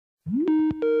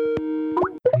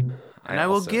And I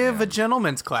will give a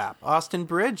gentleman's clap. Austin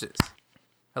Bridges.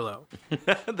 Hello.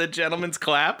 The gentleman's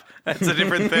clap? That's a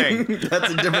different thing.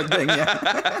 That's a different thing,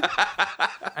 yeah.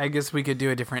 I guess we could do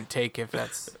a different take if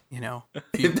that's,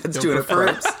 If that's doing it for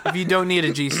us. if you don't need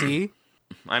a GC.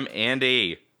 I'm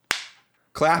Andy.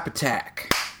 Clap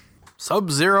attack.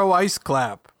 Sub-Zero ice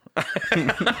clap.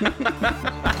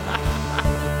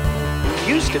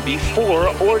 Used to be 4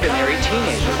 ordinary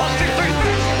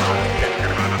teenagers.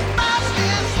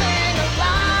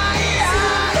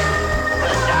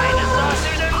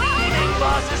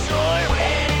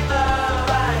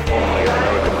 Only an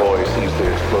American boy sees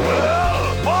the explosion.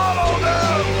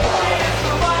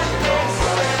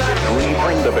 We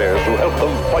bring the bears to help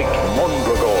them fight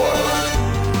Mondragor.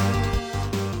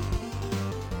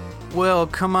 Well,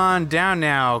 come on down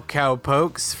now,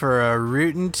 cowpokes, for a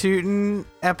rootin' tootin'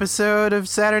 episode of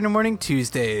Saturday Morning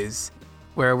Tuesdays,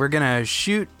 where we're gonna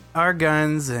shoot our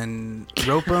guns and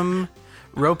rope 'em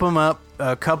up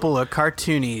a couple of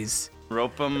cartoonies.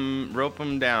 Rope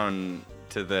 'em down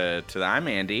to the. I'm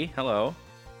Andy. Hello.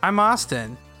 I'm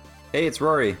Austin, Hey, it's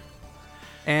Rory.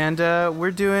 and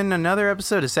we're doing another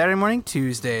episode of Saturday Morning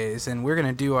Tuesdays, and we're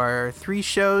gonna do our 3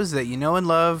 shows that you know and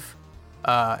love,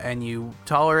 and you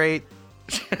tolerate,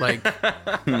 like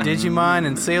Digimon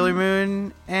and Sailor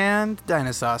Moon and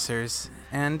Dinosaucers.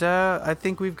 And I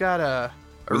think we've got a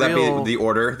Would that real... be the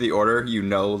order? The order you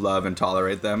know, love, and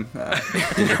tolerate them?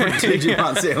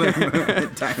 Digimon, Sailor Moon,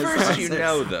 and Dinosaurs. First you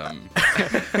know them.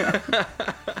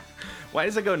 Why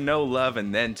does it go no love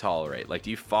and then tolerate? Like,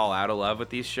 do you fall out of love with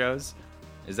these shows?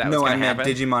 Is that No, what's I gonna meant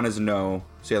happen? Digimon is no,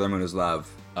 Sailor Moon is love.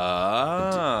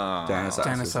 Oh.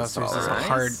 Dinosauers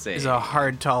tolerate. is a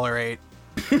hard tolerate.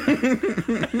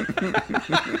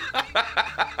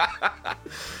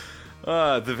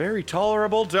 The very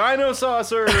tolerable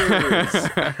Dinosaucers.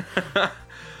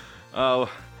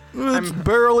 Oh. It's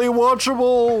barely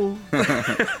watchable.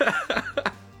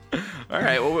 All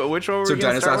right, well, which one were So we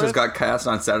gonna start Dinosaurs with? got cast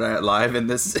on Saturday Night Live in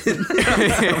this.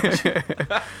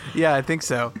 Yeah, I think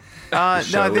so. No,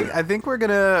 I think we're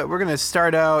gonna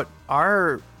start out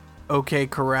our OK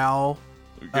Corral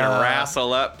We're gonna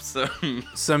wrestle up some.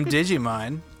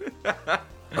 Digimon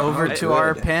over to good.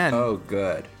 our pen. Oh,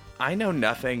 good. I know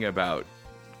nothing about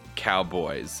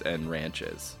cowboys and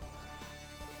ranches.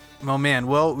 Oh man,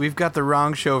 well we've got the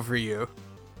wrong show for you.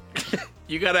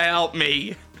 You gotta help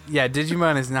me. Yeah,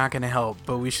 Digimon is not gonna help,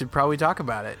 but we should probably talk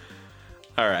about it.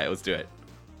 All right, let's do it.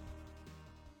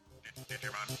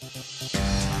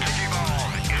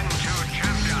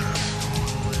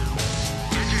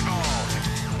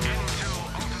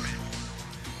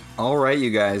 All right, you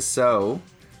guys. So,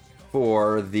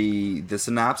 for the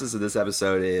synopsis of this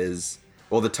episode is,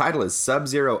 well, the title is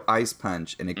Sub-Zero Ice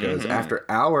Punch, and it goes, after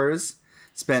hours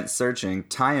spent searching,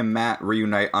 Ty and Matt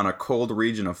reunite on a cold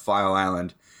region of File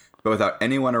Island, but without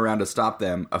anyone around to stop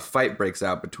them, a fight breaks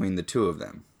out between the two of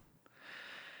them.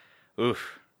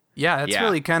 Oof. Yeah, that's Yeah.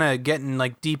 really kind of getting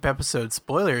like deep episode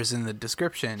spoilers in the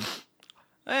description.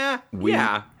 Yeah.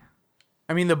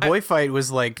 I mean, the boy fight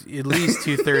was like at least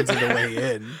 2/3 of the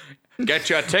way in. Get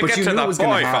your ticket But you to knew the it was gonna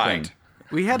boy happen. fight.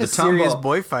 We had a serious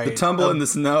boy fight. The tumble in the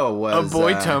snow was a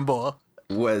boy tumble.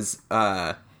 was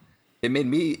it made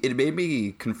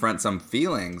me confront some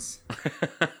feelings.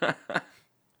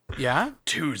 Yeah,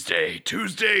 Tuesday.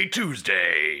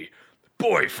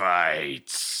 Boy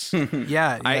fights.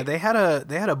 yeah. They had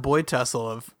a boy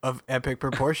tussle of epic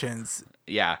proportions,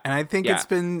 Yeah. and I think Yeah.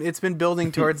 it's been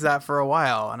building towards that for a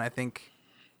while, and I think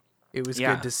it was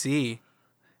Yeah. good to see.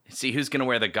 See who's gonna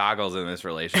wear the goggles in this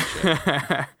relationship.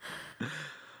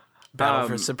 Battle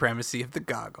for supremacy of the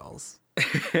goggles.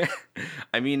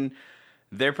 I mean,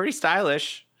 they're pretty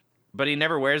stylish, but he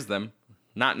never wears them.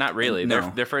 Not really.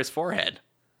 No. They're for his forehead.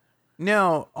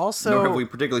 No, also, Nor have we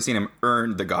particularly seen him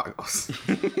earn the goggles.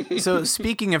 so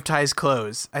speaking of Ty's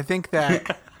clothes, I think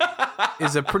that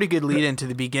is a pretty good lead into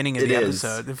the beginning of It the is.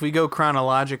 episode. If we go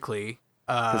chronologically,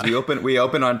 Because we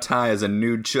open on Ty as a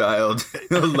nude child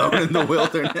alone in the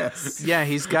wilderness. yeah,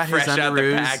 he's got Fresh his out the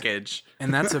underoos, package.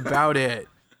 and that's about it.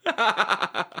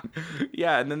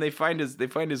 Yeah, and then they find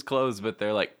his clothes, but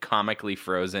they're like comically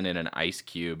frozen in an ice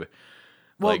cube.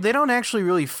 Well, Like- they don't actually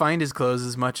really find his clothes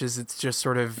as much as it's just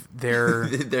sort of they're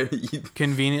There-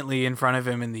 conveniently in front of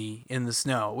him in the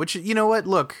snow. Which, you know what?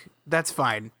 Look, that's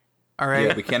fine. All right.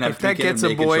 yeah, we can't have if that gets a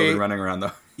naked boy, children running around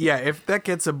though. yeah, if that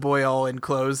gets a boy all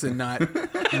enclosed and not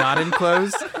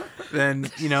enclosed, then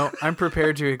I'm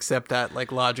prepared to accept that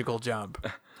like logical jump.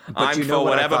 I'm you know for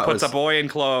what I whatever thought puts was- a boy in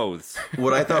clothes.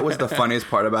 What I thought was the funniest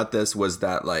part about this was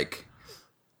that, like,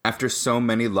 after so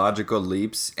many logical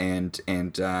leaps and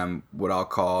what I'll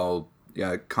call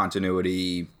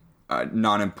continuity,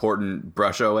 non-important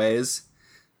brushaways.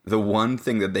 The one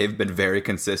thing that they've been very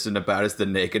consistent about is the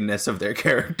nakedness of their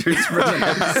characters from an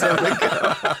episode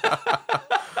ago.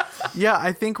 Yeah,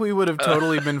 I think we would have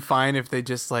totally been fine if they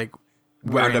just like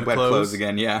Wound up wearing wet clothes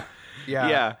again, yeah.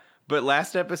 Yeah. But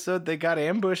last episode they got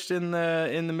ambushed in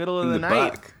the middle of the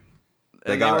night. Buck.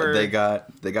 They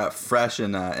got fresh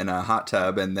in a hot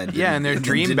tub and then and their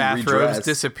dream didn't bathrobes redress.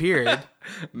 disappeared.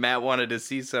 Matt wanted to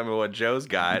see some of what Joe's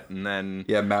got, and then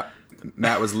Yeah,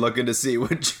 Matt was looking to see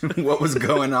what was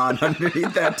going on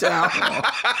underneath that towel.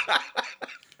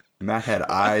 Matt had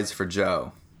eyes for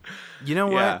Joe. You know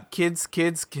what? Yeah.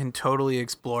 Kids can totally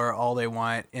explore all they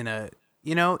want in a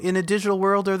digital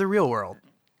world or the real world.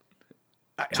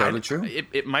 Totally true.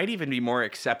 it might even be more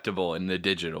acceptable in the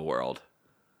digital world.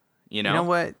 You know You know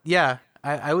what? Yeah,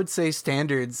 I would say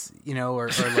standards, or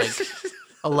like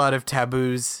a lot of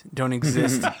taboos don't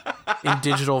exist in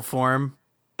digital form,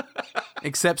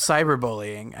 except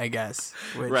cyberbullying, I guess.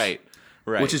 Which, Right.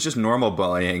 Which is just normal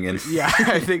bullying and Yeah,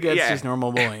 I think that's Yeah. just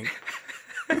normal bullying.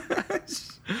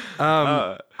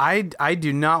 I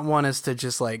do not want us to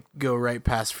just like go right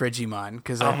past Frigimon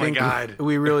because I Oh my think God.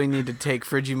 we really need to take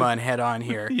Frigimon head on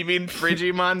here. You mean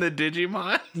Frigimon the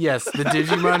Digimon? Yes, the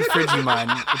Digimon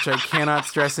Frigimon, which I cannot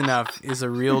stress enough, is a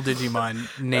real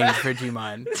Digimon named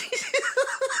Frigimon.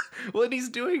 What he's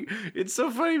doing, it's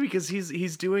so funny because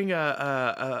he's doing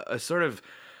a sort of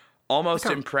almost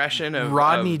impression of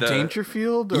Rodney of the,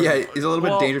 Dangerfield? Or? yeah, he's a little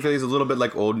bit Well- Dangerfield. He's a little bit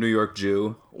like old New York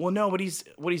Jew. Well, no, what he's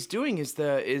doing is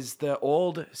the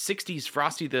old '60s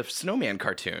Frosty the Snowman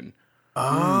cartoon.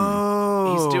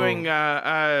 Oh. He's doing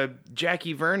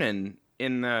Jackie Vernon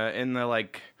in the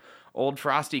like old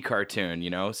Frosty cartoon,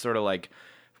 sort of like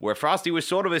where Frosty was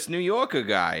sort of this New Yorker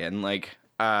guy, and like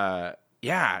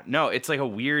it's like a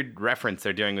weird reference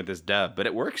they're doing with this dub, but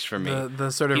it works for me. the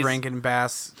sort of He's- Rankin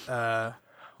Bass.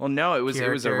 Well, no, it was a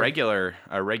character.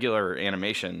 regular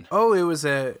animation. Oh, it was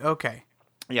okay.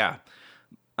 Yeah.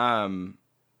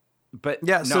 But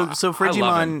Yeah, no, so I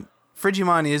love him.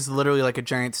 Frigimon is literally like a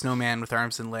giant snowman with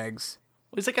arms and legs.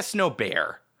 He's like a snow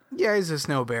bear, Yeah, he's a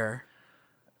snow bear.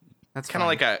 That's kind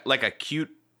of fine. like a cute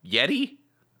Yeti.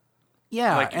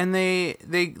 Yeah, like- and they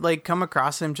like come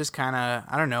across him just kind of,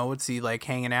 I don't know, what's he like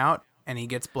hanging out, and he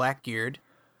gets black geared.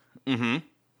 Mm-hmm.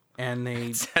 And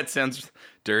they That sounds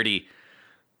dirty.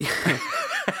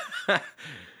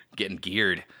 Getting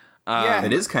geared. yeah,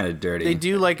 It is kind of dirty. they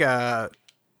do like Ty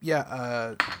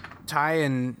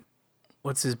and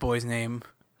what's his boy's name?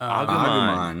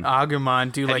 Agumon.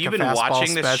 Agumon do Have like you a been fastball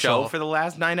watching this special. show for the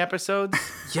last 9 episodes?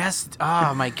 Yes.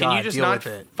 Oh my god. Can you just deal not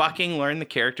with it. fucking learn the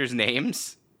characters'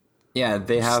 names? Yeah,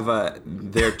 they have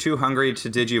they're too hungry to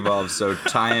digivolve, so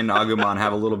Ty and Agumon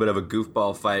have a little bit of a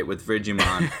goofball fight with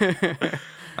Frigimon.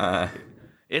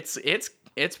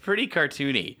 It's pretty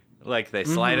cartoony. Like they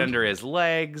slide under his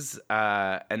legs,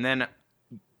 and then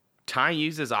Ty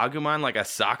uses Agumon like a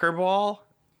soccer ball.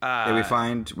 Yeah,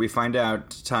 we find out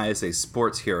Ty is a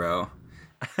sports hero.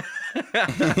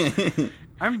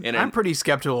 I'm pretty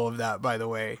skeptical of that, by the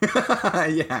way.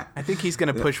 Yeah. I think he's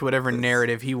gonna push whatever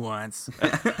narrative he wants.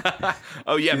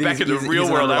 Oh yeah, You think back in the he's real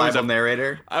an world, unreliable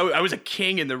narrator. I was a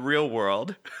king in the real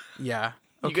world. Yeah.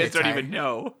 You Okay, guys don't Ty. even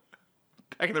know.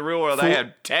 Back in the real world, I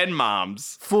had 10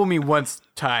 moms. Fool me once,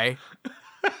 Ty.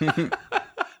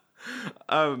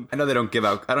 I know they don't give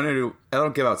out. I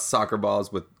don't give out soccer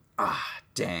balls with.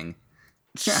 Dang.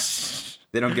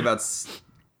 They don't give out.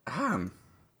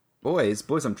 Boys,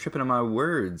 I'm tripping on my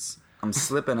words. I'm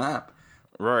slipping up.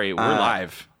 Rory, we're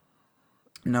live.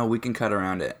 No, we can cut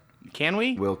around it. Can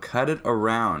we? We'll cut it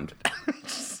around.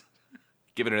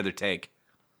 Give it another take.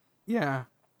 Yeah.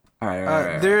 All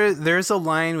right. There's a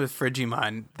line with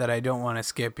Frigimon that I don't want to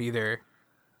skip either,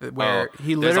 where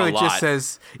he there's literally a just lot.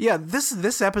 says, "Yeah,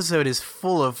 this episode is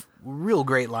full of real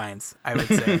great lines." I would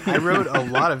say I wrote a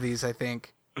lot of these. I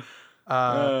think,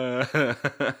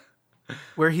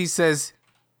 where he says,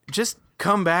 "Just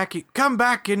come back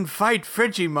and fight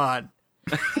Frigimon."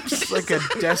 Just like a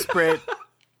desperate,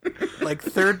 like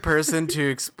third person to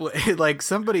explain, like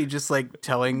somebody just like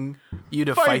telling you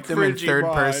to fight them in third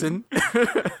Frigimon. person.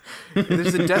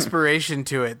 There's a desperation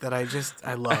to it that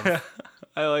I love.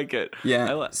 I like it. Yeah.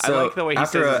 I like the way he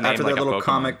after says his name after like that a little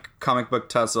Pokemon. comic book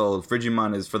tussle,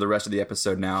 Frigimon is for the rest of the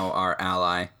episode now our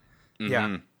ally,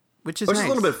 Yeah, which is which nice.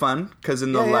 is a little bit fun because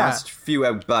in the Yeah, last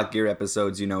few Black Gear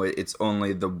episodes, it's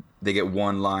only they get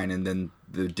one line and then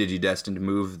the Digidestined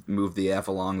move the F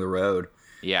along the road,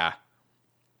 Yeah.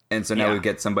 and so now Yeah. we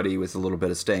get somebody with a little bit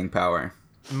of staying power.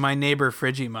 My neighbor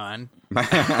Frigimon.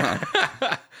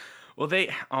 Well,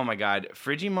 oh my God,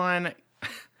 Frigimon.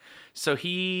 So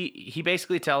he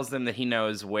basically tells them that he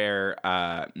knows where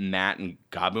Matt and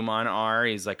Gabumon are.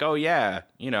 He's like, oh yeah,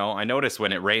 I notice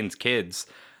when it rains kids.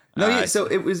 No, yeah. So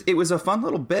it was a fun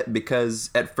little bit because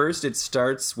at first it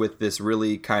starts with this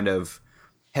really kind of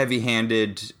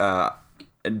heavy-handed.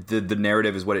 The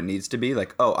narrative is what it needs to be.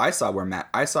 Like, oh, I saw where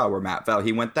Matt fell.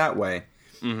 He went that way,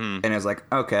 and I was like,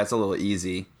 okay, that's a little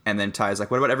easy. And then Ty's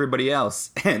like, what about everybody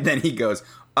else? And then he goes,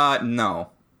 no.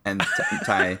 And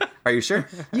Ty, are you sure?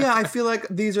 Yeah, I feel like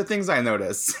these are things I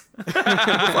notice.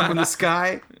 Up in the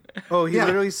sky. Oh, he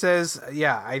literally says,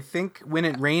 yeah, I think when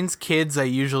it rains kids, I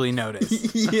usually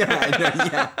notice.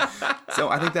 yeah. So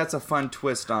I think that's a fun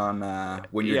twist on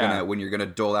when you're gonna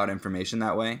dole out information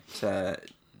that way to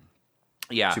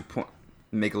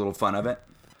make a little fun of it.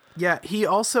 Yeah, he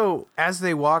also, as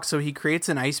they walk, so he creates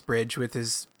an ice bridge with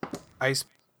his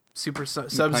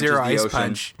Sub-Zero ice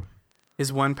punch,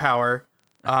 his one power.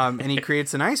 And he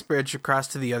creates an ice bridge across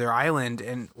to the other island.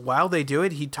 And while they do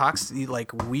it, he talks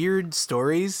like weird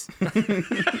stories.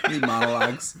 He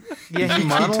monologues. Yeah, he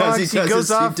monologues. He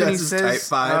goes off and he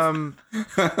says,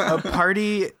 a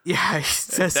party. Yeah, he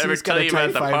says Did I ever he's got tell a you about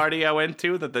Type the 5. party I went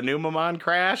to that the Numamon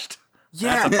crashed?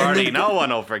 Yeah. That's a party no one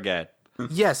will forget.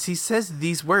 Yes, he says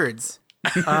these words.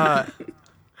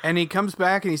 And he comes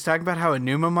back and he's talking about how a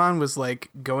Numamon was like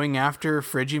going after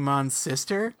Frigimon's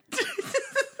sister.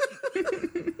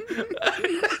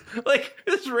 Like,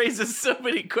 this raises so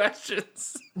many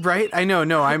questions. Right? I know.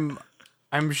 No,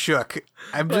 I'm shook.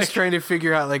 I'm just trying to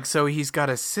figure out, like, so he's got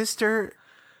a sister.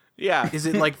 Yeah. Is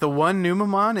it like the one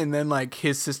Numamon and then like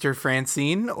his sister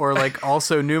Francine, or like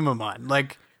also Numamon?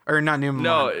 Like, or not Numamon.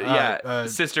 No, yeah.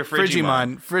 Sister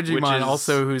Frigimon. Frigimon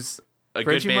also, who's a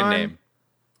good band name.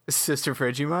 Sister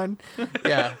Frigimon.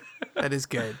 Yeah, that is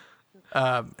good.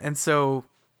 And so,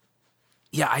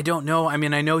 yeah, I don't know. I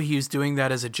mean, I know he was doing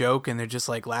that as a joke and they're just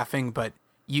like laughing, but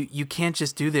you can't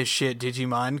just do this shit,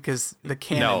 Digimon, because the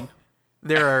canon,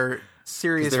 there are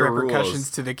serious repercussions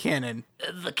rules to the canon.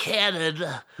 The canon.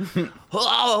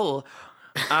 Oh.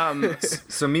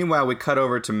 So meanwhile, we cut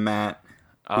over to Matt,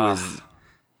 who is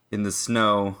in the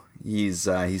snow. He's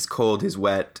cold, he's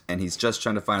wet, and he's just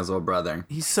trying to find his little brother.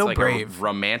 He's so like brave. A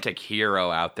romantic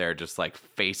hero out there, just like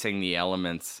facing the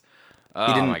elements.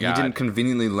 Oh, He didn't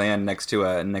conveniently land next to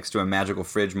a magical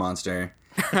fridge monster.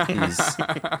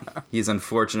 He's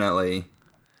unfortunately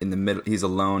in the middle. He's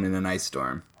alone in an ice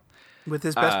storm With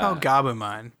his best pal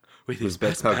Gabumon, with his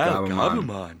best pal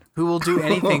Gabumon. who will do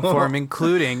anything for him,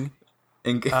 including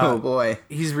Oh boy,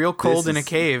 he's real cold This in a is-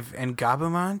 cave, and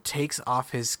Gabumon takes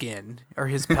off his skin, or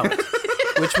his pelt,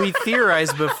 which we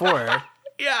theorized before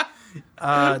Yeah.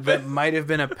 that might have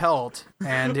been a pelt,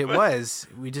 and it was.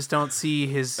 We just don't see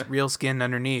his real skin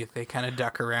underneath. They kind of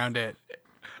duck around it.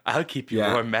 I'll keep you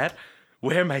Yeah. warm, Matt.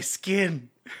 Wear my skin.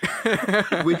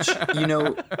 which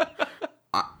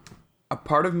a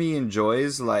part of me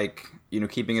enjoys, like,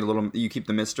 keeping it a little. You keep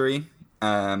the mystery.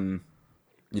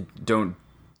 You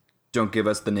don't give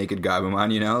us the naked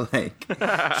Gabumon.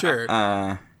 Like.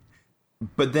 Sure.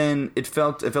 But then it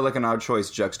felt like an odd choice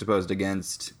juxtaposed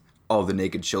against all the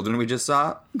naked children we just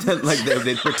saw. That like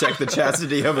they protect the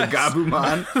chastity of a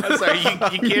Gabumon. I'm sorry,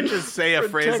 you can't just say a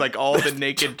phrase like all the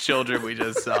naked children we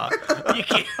just saw. You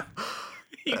can't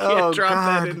Oh, drop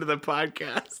God. that into the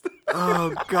podcast.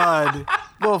 Oh, God.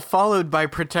 Well, followed by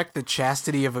protect the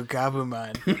chastity of a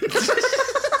Gabumon.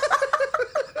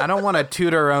 I don't want to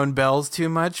toot our own bells too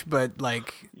much, but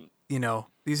like,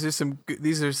 these are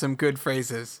some good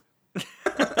phrases.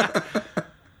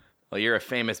 Well, you're a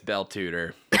famous bell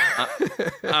tutor.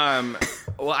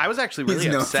 Well, I was actually really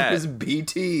He's known for upset. his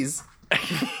BTs.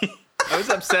 I was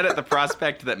upset at the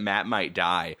prospect that Matt might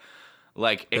die.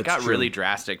 Like, it That's got true. really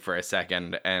drastic for a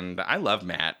second, and I love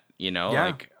Matt. Yeah.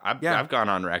 Like Yeah. I've gone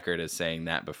on record as saying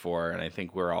that before, and I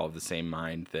think we're all of the same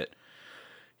mind that,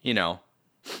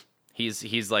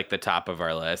 he's like the top of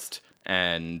our list,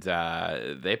 and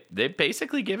they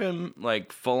basically give him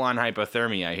like full on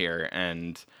hypothermia here,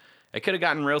 and it could have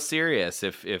gotten real serious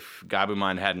if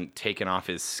Gabumon hadn't taken off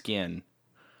his skin.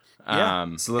 Yeah. Um,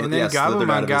 And then slithered out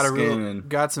Gabumon of his skin and-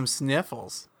 got some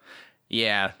sniffles.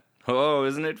 yeah. Oh,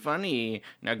 isn't it funny?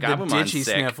 Now The Gabumon's ditchy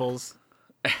sick. sniffles.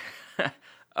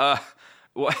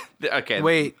 What? Okay.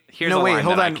 Wait, Here's no, a wait, line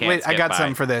hold that on. I can't Wait, I skip got by.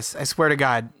 something for this. I swear to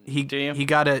God, Do you? he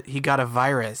got a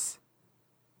virus.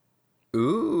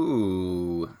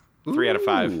 Ooh. 3 out of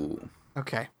 5. Ooh.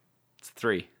 Okay, It's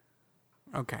 3.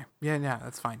 okay, yeah,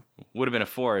 that's fine. Would have been a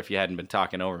 4 if you hadn't been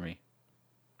talking over me.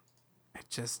 I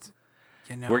just,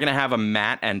 We're gonna have a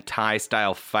Matt and Ty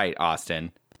style fight,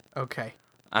 Austin. Okay.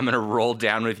 I'm gonna roll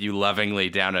down with you lovingly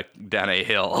down a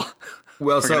hill.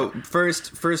 Well, so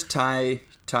first Ty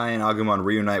Tai and Agumon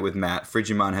reunite with Matt,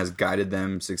 Frigimon has guided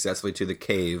them successfully to the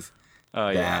cave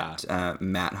that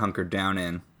Matt hunkered down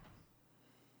in.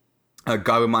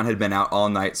 Gabumon had been out all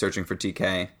night searching for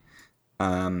TK.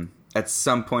 At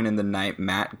some point in the night,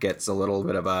 Matt gets a little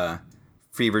bit of a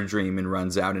fever dream and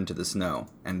runs out into the snow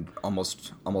and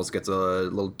almost gets a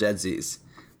little deadsies.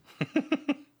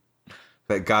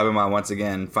 But Gabumon once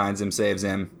again finds him, saves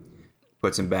him,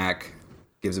 puts him back,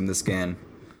 gives him the skin.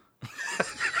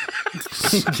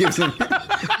 gives him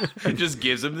just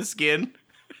gives him the skin.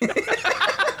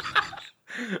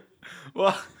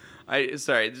 Well,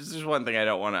 sorry, this is one thing I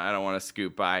don't want to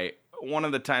scoop by. One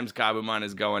of the times Gabumon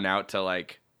is going out to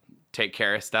like take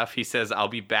care of stuff, he says, "I'll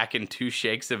be back in 2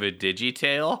 shakes of a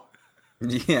Digitail."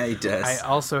 Yeah, he does. I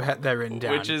also had that written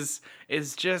down. Which is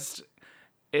just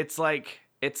it's like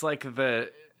the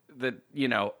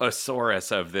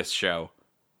Asaurus of this show.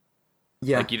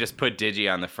 Yeah. Like you just put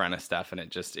Digi on the front of stuff and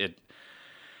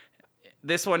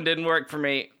this one didn't work for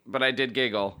me, but I did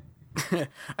giggle.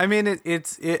 I mean,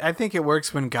 I think it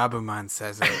works when Gabumon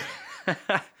says it.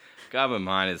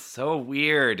 Gabumon is so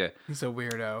weird. He's a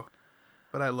weirdo,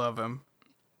 but I love him.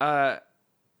 All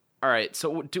right, so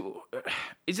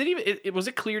was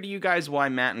it clear to you guys why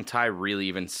Matt and Tai really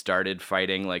even started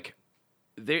fighting? Like,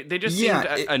 they just seemed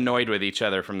annoyed with each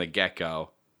other from the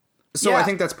get-go. So I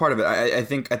think that's part of it. I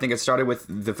think it started with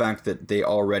the fact that they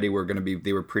already were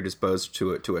they were predisposed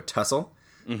to a tussle.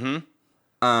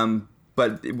 Mm-hmm.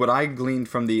 But what I gleaned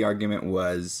from the argument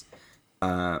was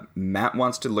Matt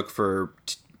wants to look for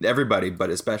everybody, but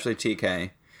especially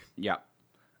TK. Yeah.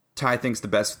 Tai thinks the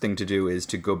best thing to do is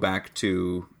to go back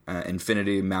to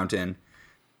Infinity Mountain,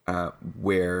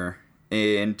 where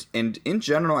and in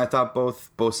general, I thought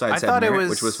both sides had merit,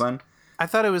 which was fun. I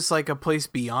thought it was like a place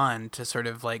beyond to sort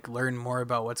of like learn more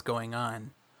about what's going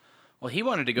on. Well, he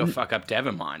wanted to go fuck up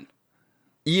Devimon.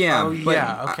 Yeah, oh, but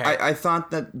yeah, okay. I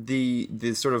thought that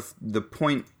the sort of the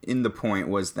point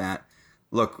was that,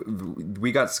 look,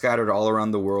 we got scattered all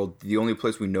around the world. The only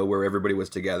place we know where everybody was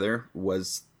together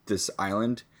was this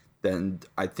island. Then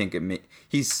I think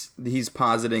he's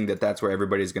positing that that's where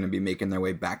everybody's going to be making their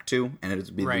way back to, and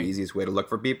it'd be the easiest way to look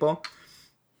for people.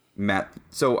 Matt.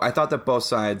 So I thought that both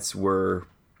sides were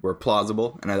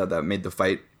plausible, and I thought that made the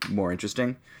fight more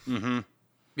interesting. Mm-hmm.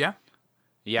 Yeah.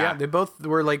 Yeah, they both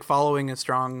were like following a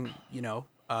strong,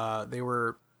 they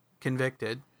were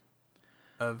convicted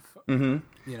of,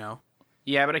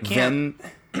 Yeah, but I can't.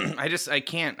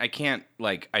 I can't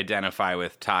like identify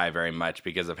with Tai very much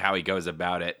because of how he goes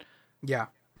about it. Yeah.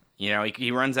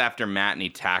 He runs after Matt and he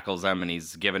tackles him and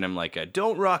he's giving him like a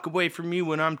 "don't rock away from me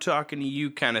when I'm talking to you"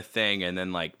 kind of thing, and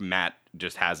then like Matt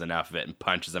just has enough of it and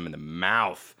punches him in the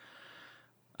mouth.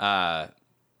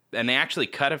 And they actually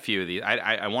cut a few of these.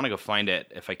 I want to go find it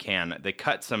if I can. They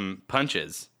cut some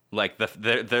punches. Like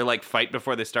their like fight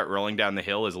before they start rolling down the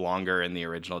hill is longer in the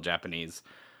original Japanese.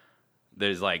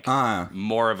 There's like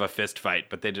more of a fist fight,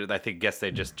 but I guess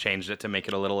they just changed it to make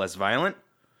it a little less violent.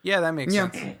 Yeah, that makes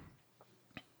sense.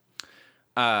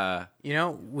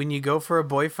 When you go for a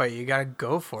boy fight, you gotta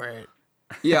go for it.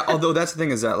 Yeah, although that's the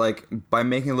thing is that like by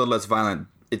making it a little less violent,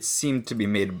 it seemed to be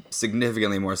made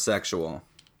significantly more sexual.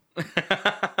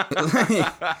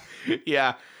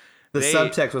 Yeah. The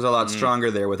subtext was a lot stronger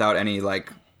there without any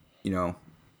like,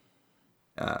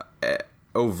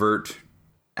 overt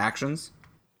actions.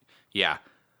 Yeah.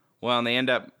 Well, and they end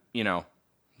up,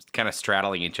 kind of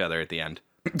straddling each other at the end.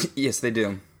 Yes, they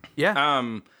do.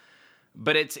 Yeah.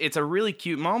 But it's a really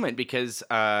cute moment because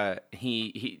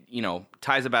he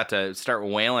Ty's about to start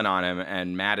wailing on him,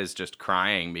 and Matt is just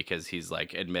crying because he's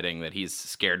like admitting that he's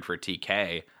scared for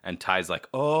TK, and Ty's like,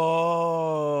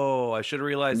 "Oh, I should have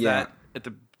realized that at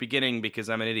the beginning because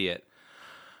I'm an idiot."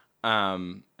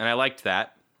 And I liked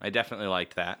that. I definitely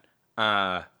liked that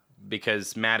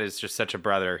because Matt is just such a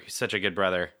brother. He's such a good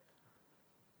brother.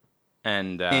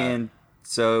 And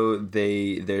so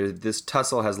this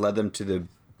tussle has led them to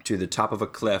the top of a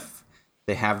cliff.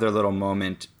 They have their little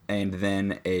moment, and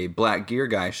then a black gear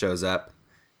guy shows up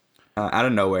out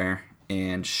of nowhere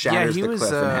and shatters the cliff in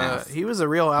half. He was a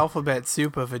real alphabet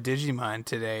soup of a Digimon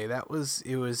today. I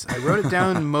wrote it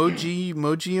down.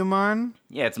 Mojiamon.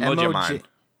 Yeah, it's Mojamon.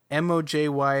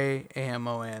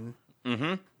 Mojaymon.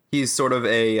 Mm-hmm. He's sort of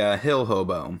a hill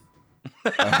hobo.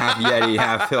 Half Yeti,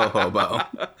 half hill hobo.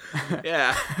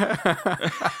 Yeah.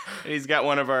 He's got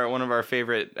one of our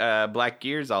favorite black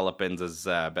gears all up in his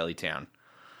belly town.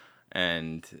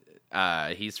 And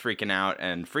he's freaking out,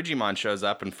 and Frigimon shows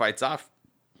up and fights off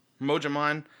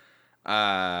Mojamon.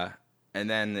 and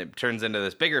then it turns into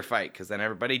this bigger fight because then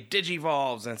everybody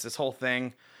digivolves and it's this whole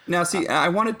thing. Now, see, I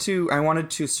wanted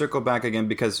to circle back again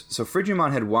because so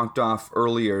Frigimon had walked off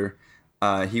earlier.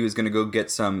 He was going to go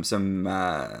get some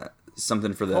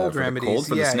something for the Cold for the remedies. cold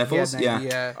for the sniffles. He had an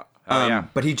idea. Yeah.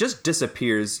 But he just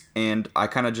disappears, and I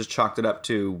kind of just chalked it up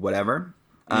to whatever.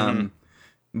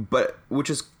 But which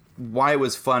is why it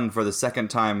was fun for the second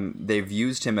time they've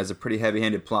used him as a pretty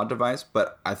heavy-handed plot device,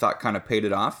 but I thought kind of paid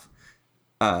it off.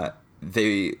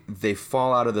 They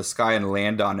fall out of the sky and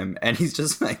land on him, and he's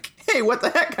just like, "Hey, what the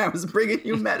heck? I was bringing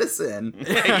you medicine."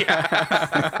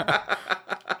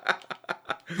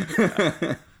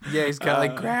 Yeah, he's got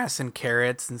like grass and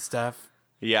carrots and stuff.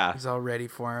 Yeah. He's all ready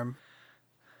for him.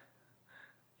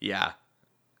 Yeah.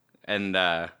 And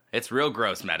it's real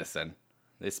gross medicine.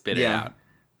 They spit it out.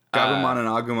 Gabumon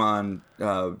and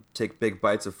Agumon take big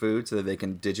bites of food so that they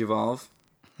can digivolve.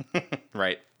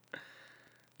 Right.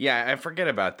 Yeah, I forget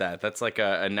about that. That's like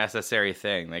a necessary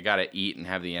thing. They got to eat and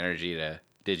have the energy to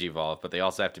digivolve, but they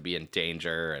also have to be in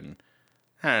danger, and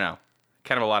I don't know.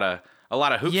 Kind of a lot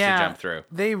of hoops to jump through.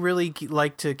 They really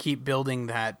like to keep building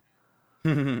that.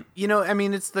 You know, I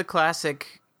mean, it's the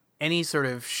classic, any sort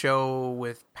of show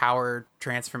with power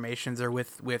transformations or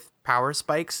with power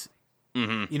spikes,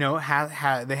 you know,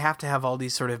 they have to have all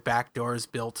these sort of backdoors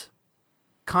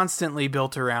constantly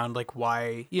built around, like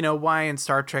why in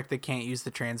Star Trek they can't use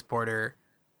the transporter,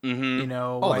 you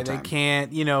know, All why the they time.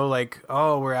 can't, you know, like,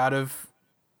 oh, we're out of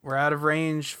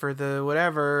range for the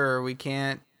whatever, or we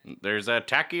can't. There's a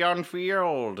tachyon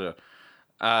field.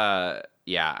 Yeah,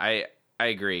 I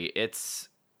agree. It's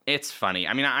funny.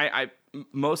 I mean, I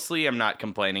mostly am not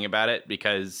complaining about it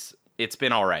because it's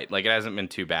been all right. Like, it hasn't been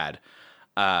too bad.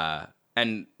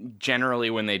 And generally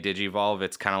when they digivolve,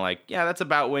 it's kind of like, yeah, that's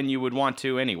about when you would want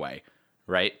to anyway,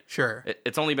 right? Sure.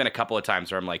 It's only been a couple of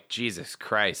times where I'm like, Jesus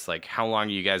Christ, like, how long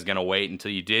are you guys going to wait until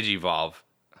you digivolve?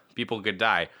 People could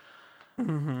die.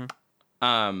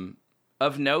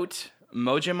 Of note,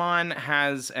 Mojimon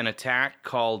has an attack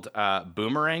called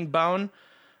Boomerang Bone,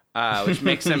 which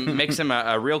makes him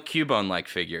a real Cubone-like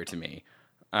figure to me.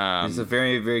 It's a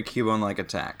very, very Cubone-like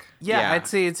attack. Yeah, I'd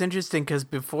say it's interesting because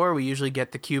before we usually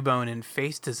get the Cubone in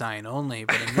face design only,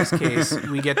 but in this case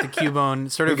we get the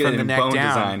Cubone sort We of get from it the in neck bone down.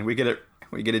 design. We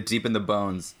get it deep in the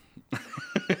bones.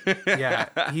 Yeah,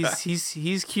 he's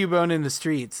Cubone in the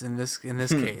streets in this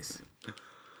case.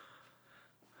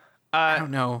 I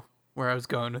don't know where I was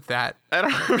going with that. I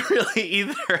don't really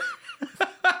either.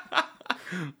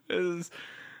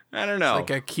 I don't know. Like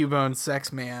a Cubone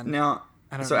sex man. Now,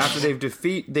 so know. after they've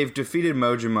defeated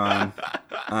Mojimon,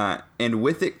 and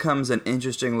with it comes an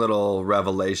interesting little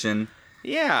revelation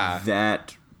Yeah.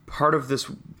 that part of this,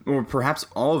 or perhaps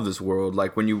all of this world,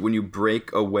 like when you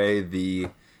break away the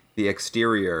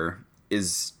exterior,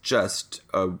 is just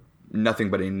nothing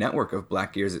but a network of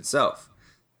Black Gears itself.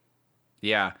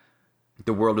 Yeah.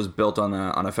 The world is built on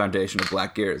a foundation of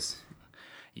Black Gears.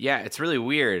 Yeah, it's really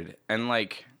weird. And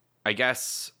like, I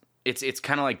guess it's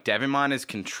kind of like Devimon is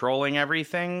controlling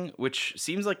everything, which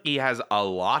seems like he has a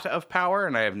lot of power,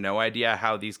 and I have no idea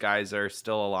how these guys are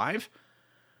still alive.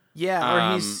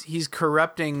 Yeah, or he's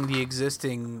corrupting the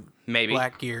existing Maybe.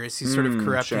 Black Gears. He's sort of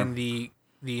corrupting sure.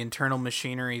 the internal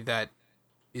machinery that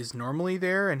is normally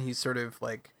there, and he's sort of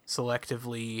like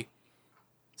selectively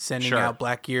sending Sure. out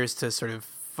Black Gears to sort of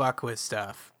fuck with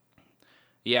stuff.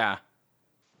 Yeah.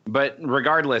 But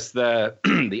regardless, the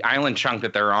the island chunk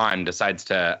that they're on decides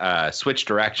to switch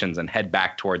directions and head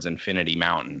back towards Infinity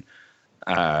Mountain.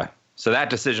 So that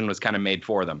decision was kind of made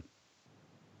for them.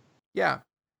 Yeah.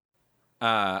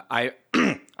 I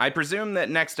I presume that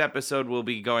next episode we'll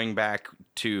be going back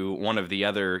to one of the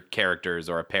other characters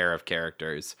or a pair of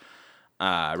characters,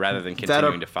 rather than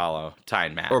continuing to follow Ty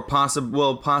and Matt. Or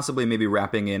possibly maybe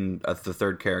wrapping in the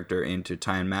third character into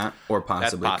Ty and Matt, or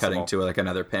possibly possible. cutting to like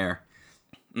another pair.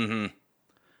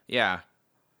 Yeah.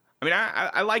 I mean,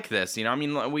 I like this, you know. I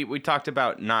mean, we talked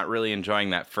about not really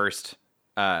enjoying that first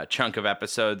chunk of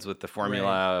episodes with the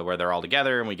formula where they're all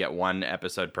together and we get one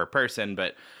episode per person,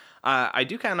 but I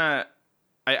do kind of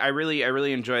I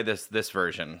really enjoy this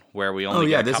version where we only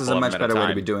get a this couple is a of much them at better way to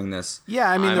time. be doing this. Yeah,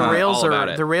 I mean I'm the rails all about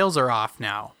are it. the rails are off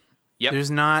now. Yep.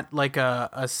 There's not like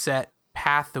a set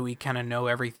path that we kind of know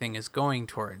everything is going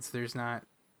towards. There's not.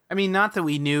 I mean, not that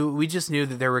we just knew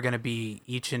that there were going to be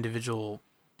each individual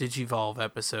Digivolve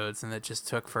episodes, and that just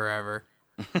took forever.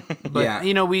 But Yeah.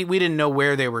 you know, we didn't know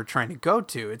where they were trying to go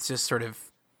to. It's just sort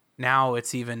of now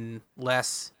it's even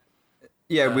less.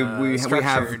 Yeah,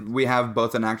 structured. we have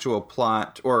both an actual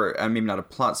plot, or maybe not a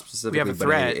plot specifically, We have a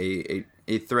threat. but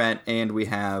a threat, and we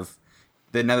have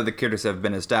now that the characters have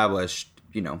been established,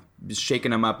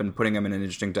 shaking them up and putting them in an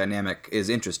interesting dynamic is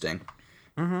interesting.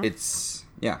 It's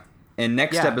And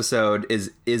next episode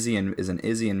is an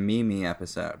Izzy and Mimi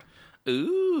episode.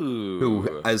 Ooh.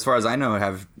 Who, as far as I know,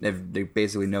 have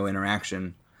basically no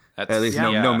interaction. That's, At least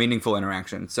no meaningful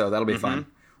interaction. So that'll be fun.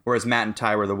 Whereas Matt and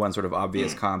Ty were the one sort of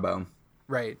obvious combo.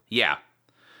 Right. Yeah.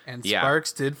 And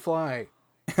Sparks did fly.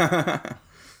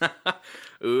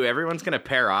 Ooh, everyone's going to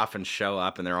pair off and show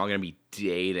up, and they're all going to be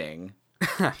dating.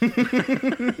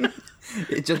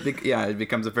 It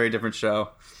becomes a very different show.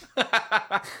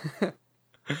 I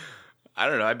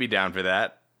don't know. I'd be down for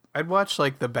that. I'd watch,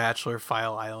 like, The Bachelor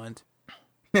File Island.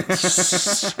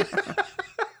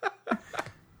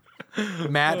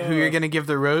 Matt, who you're going to give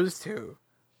the rose to?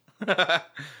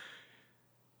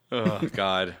 Oh,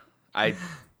 God. I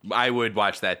would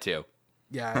watch that, too.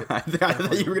 Yeah. I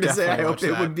thought you were going to say, I hope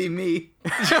it would be me.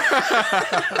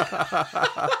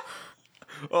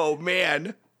 Oh,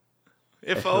 man.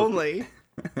 If only.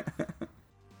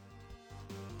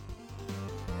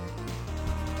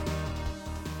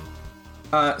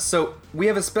 So we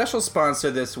have a special sponsor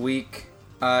this week.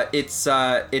 It's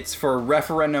for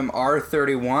Referendum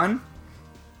R31.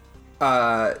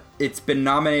 It's been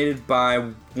nominated by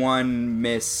one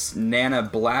Miss Nana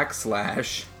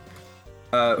Blackslash,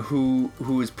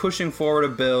 who is pushing forward a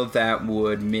bill that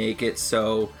would make it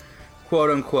so, quote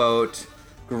unquote,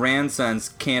 grandsons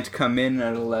can't come in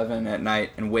at 11 at night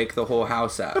and wake the whole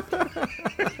house up.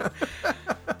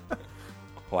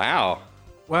 Wow.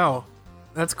 Wow.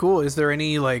 That's cool. Is there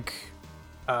any, like,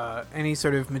 any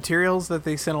sort of materials that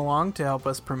they sent along to help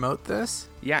us promote this?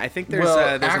 Yeah, I think there's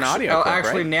an audio clip,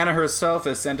 actually, right? Nana herself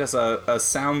has sent us a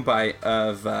soundbite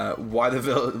of why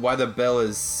the bill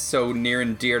is so near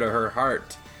and dear to her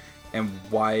heart, and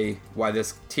why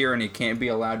this tyranny can't be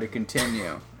allowed to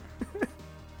continue.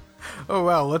 Oh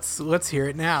wow, let's hear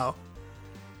it now.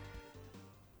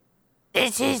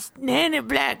 This is Nana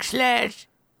Blackslash,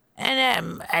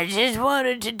 and I just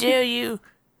wanted to tell you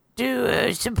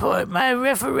to support my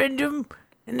referendum,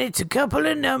 and it's a couple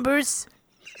of numbers.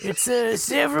 It's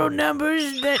several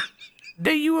numbers that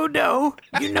you will know.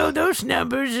 You know those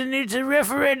numbers, and it's a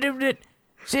referendum that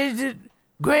says that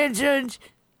grandsons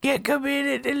can't come in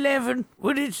at 11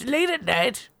 when it's late at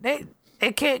night. They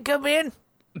can't come in.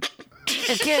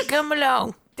 They can't come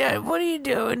along. Dad, what are you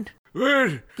doing?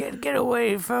 What? Get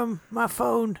away from my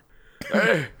phone.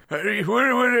 Hey, when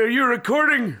are you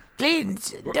recording?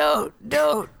 Please,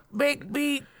 don't make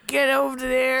me get over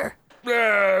there.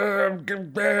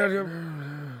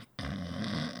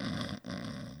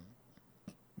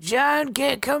 John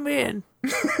can't come in.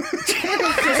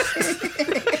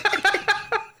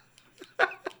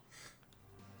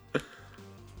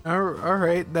 All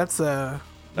right, that's a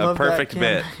perfect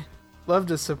bit. Love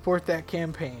to support that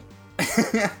campaign.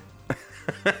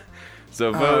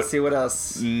 So vote Let's see what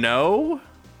else. no?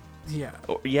 Yeah.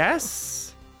 Or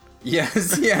yes?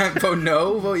 Yes, yeah. Vote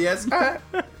no. Vote yes.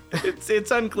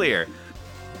 It's unclear.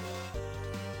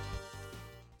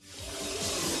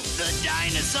 The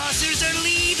dinosaurs are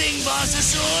leaving,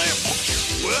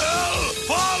 Bossasaur. Well,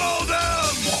 follow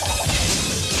them!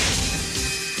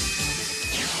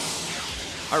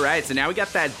 All right, so now we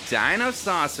got that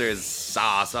Dinosaurs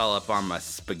sauce all up on my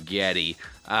spaghetti.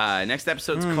 Next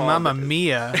episode's called... Mamma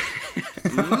Mia.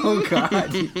 Oh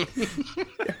God.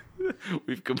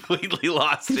 We've completely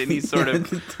lost any sort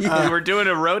of... we were doing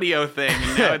a rodeo thing,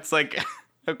 and now it's like...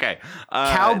 Okay.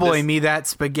 Cowboy me that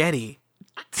spaghetti.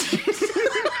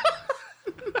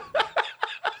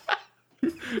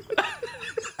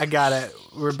 I got it.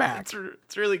 We're back.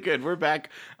 It's really good. We're back.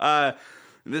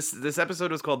 This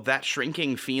episode was called That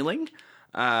Shrinking Feeling.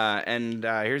 And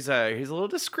here's a little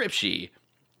description.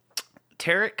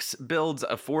 Terex builds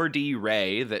a 4D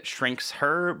ray that shrinks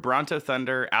her, Bronto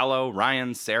Thunder, Aloe,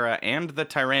 Ryan, Sarah, and the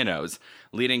Tyrannos,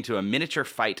 leading to a miniature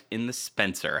fight in the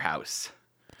Spencer house.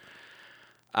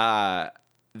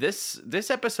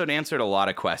 This episode answered a lot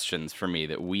of questions for me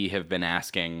that we have been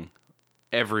asking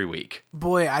every week.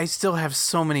 Boy, I still have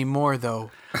so many more though.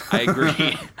 I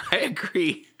agree. I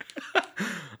agree.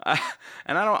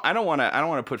 And I don't want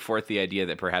to put forth the idea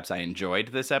that perhaps I enjoyed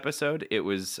this episode. It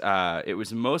was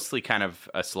mostly kind of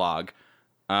a slog.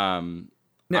 Now,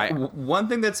 one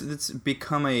thing that's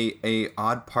become a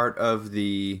odd part of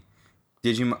the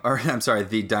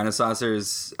the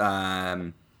Dinosaurs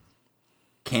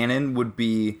canon would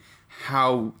be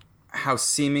how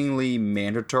seemingly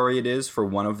mandatory it is for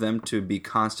one of them to be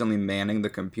constantly manning the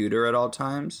computer at all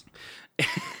times.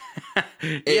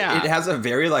 It has a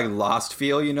very like Lost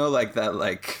feel, like that,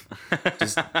 like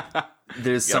just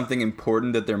there's something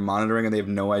important that they're monitoring and they have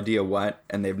no idea what,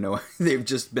 and they've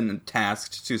just been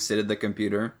tasked to sit at the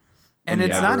computer And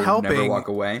it's never, not helping. Never walk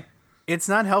away. It's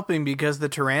not helping because the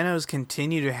Tyrannos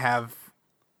continue to have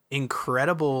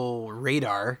incredible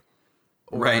radar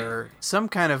or Right. some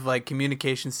kind of like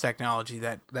communications technology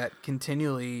that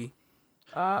continually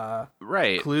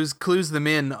Right. clues them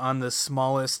in on the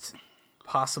smallest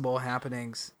possible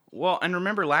happenings. Well, and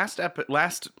remember last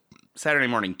Saturday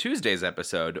morning, Tuesday's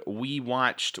episode, we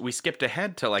skipped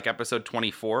ahead to like episode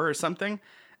 24 or something.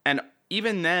 And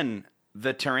even then,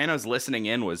 the Tyrannos listening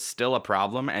in was still a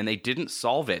problem, and they didn't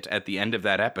solve it at the end of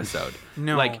that episode.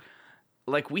 No.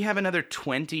 Like we have another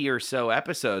 20 or so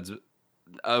episodes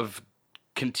of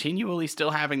continually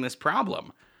still having this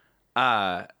problem.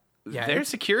 Yeah, Their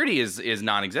security is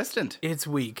non-existent. It's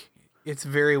weak. It's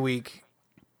very weak.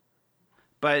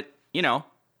 But,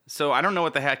 so I don't know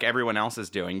what the heck everyone else is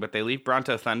doing, but they leave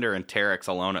Bronto Thunder and Terex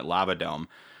alone at Lava Dome.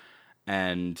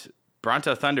 And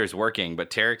Bronto Thunder's working, but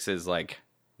Terex is like,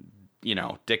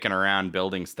 dicking around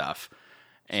building stuff.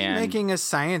 And Making a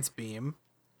science beam.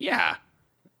 yeah.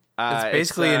 It's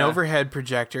basically an overhead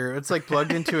projector. It's like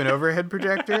plugged into an overhead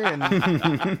projector, and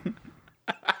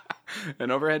an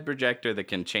overhead projector that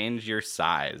can change your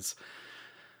size.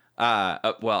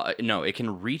 No, it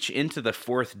can reach into the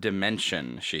fourth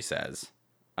dimension, she says.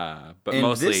 But And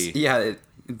mostly...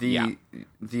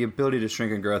 the ability to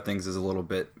shrink and grow things is a little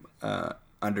bit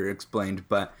underexplained,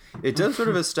 but it does sort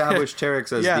of establish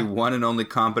Terex as the one and only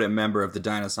competent member of the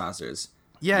Dinosaucers.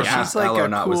 yeah, Perhaps she's like Allo a cool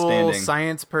notwithstanding.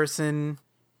 science person.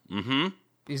 Mm-hmm.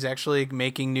 He's actually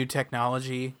making new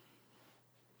technology.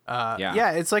 Yeah.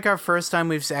 Yeah, it's like our first time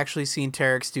we've actually seen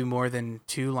Terex do more than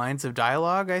 2 lines of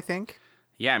dialogue, I think.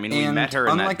 Yeah, I mean, we And met her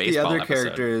in that unlike the baseball other episode.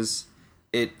 characters,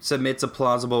 it submits a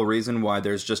plausible reason why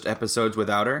there's just episodes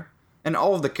without her. And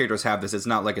all of the characters have this. It's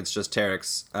not like it's just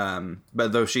Terex,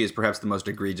 but though she is perhaps the most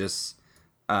egregious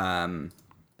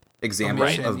example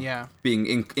Omission, of yeah.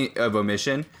 being of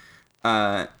omission.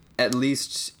 At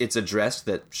least it's addressed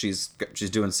that she's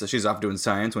off doing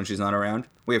science when she's not around.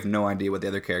 We have no idea what the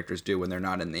other characters do when they're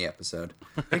not in the episode.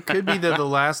 It could be that the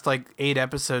last 8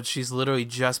 episodes she's literally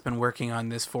just been working on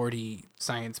this 4D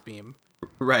science beam.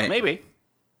 Right. Maybe.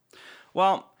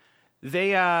 Well,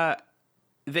 they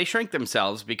shrink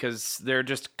themselves because they're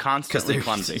just constantly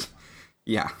clumsy.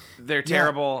 Yeah. They're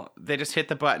terrible. They just hit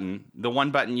the button. The one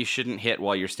button you shouldn't hit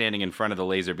while you're standing in front of the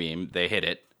laser beam, they hit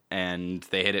it. And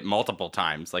they hit it multiple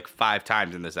times, like 5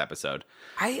 times in this episode.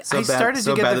 I started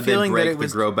to get the feeling that it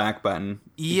was the grow back button.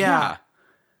 Yeah.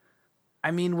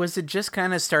 I mean, was it just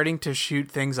kind of starting to shoot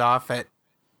things off at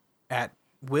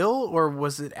will, or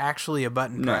was it actually a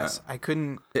button press? I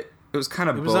couldn't. It was kind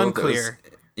of. It was both. unclear.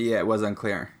 It was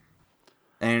unclear.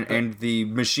 And the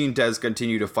machine does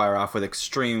continue to fire off with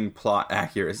extreme plot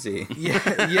accuracy.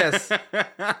 Yeah. Yes.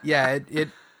 Yeah.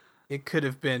 It could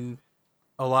have been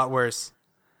a lot worse,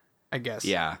 I guess.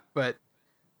 Yeah. But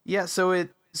yeah, so it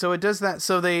does that.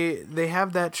 So they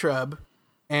have that shrub,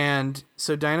 and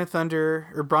so Dino Thunder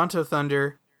or Bronto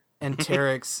Thunder and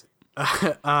Terex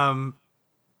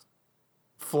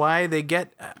fly. They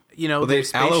get Well, their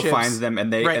Allo spaceships. finds them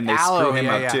and they Allo, screw him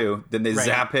yeah, up yeah. too. Then they Right.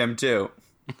 zap him too.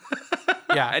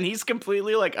 Yeah, And he's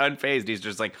completely like unfazed. He's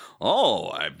just like,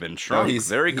 "Oh, I've been shrunk. He's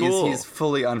Very cool." He's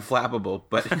fully unflappable,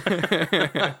 but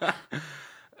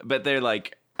But they're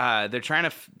like, they're trying to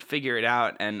figure it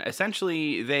out, and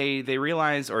essentially they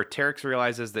realize, or Terex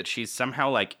realizes, that she's somehow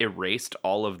like erased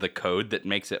all of the code that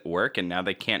makes it work, and now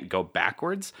they can't go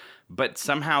backwards. But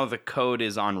somehow the code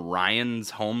is on Ryan's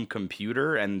home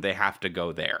computer, and they have to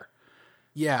go there.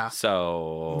 yeah.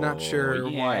 So Not sure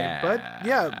why, yeah. but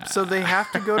yeah. So they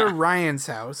have to go to Ryan's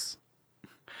house.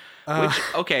 Which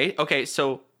okay.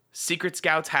 So secret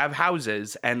scouts have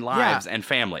houses and lives and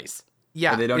families,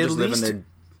 Yeah, they don't at just live in least- their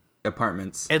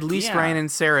apartments. At least Yeah. Ryan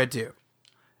and Sarah do.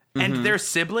 and they're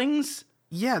siblings.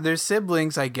 Yeah, they're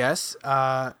siblings, I guess.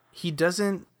 He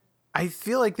doesn't. I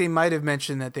feel like they might have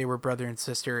mentioned that they were brother and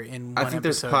sister in one I think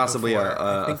there's episode possibly before.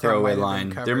 I a think that throwaway might have been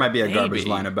line. covered. There might be a garbage Maybe.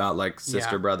 line about like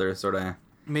sister Yeah. brother sort of.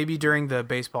 Maybe during the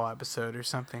baseball episode or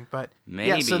something. But yeah,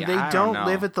 Maybe, so they I don't don't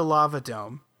live know. at the Lava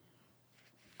Dome.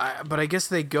 But I guess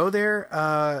they go there.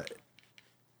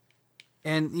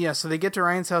 And yeah, so they get to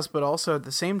Ryan's house, but also at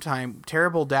the same time,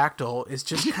 Terrible Dactyl is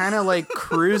just kind of like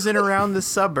cruising around the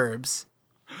suburbs.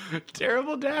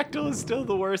 Terrible Dactyl is still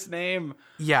the worst name.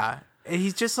 Yeah. And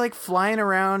he's just like flying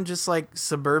around just like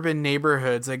suburban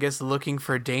neighborhoods, I guess, looking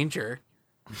for danger.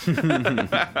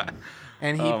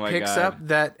 And he Oh my picks God. up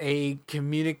that a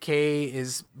communique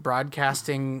is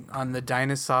broadcasting on the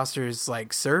Dinosaucers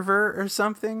like server or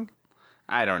something.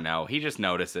 I don't know. He just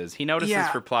notices. He notices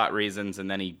Yeah. for plot reasons, and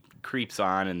then he creeps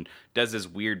on and does his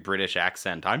weird British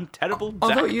accent. I'm terrible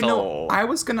Although Dactyl. I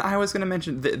was gonna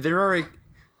mention there are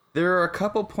There are a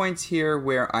couple points here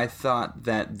where I thought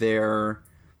that their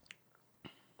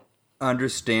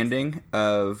understanding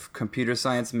of computer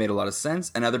science made a lot of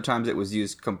sense, and other times it was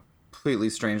used completely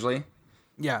strangely.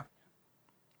 Yeah.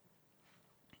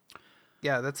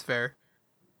 Yeah, that's fair.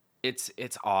 It's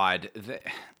odd.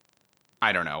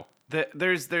 I don't know.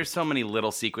 There's so many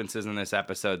little sequences in this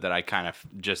episode that I kind of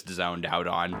just zoned out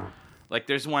on. Like,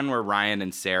 there's one where Ryan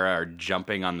and Sarah are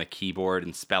jumping on the keyboard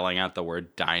and spelling out the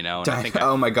word dino. And I think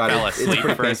oh my god, fell it's asleep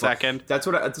pretty for a painful. second. That's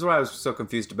what I was so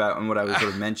confused about, and what I was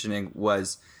sort of mentioning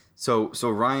was so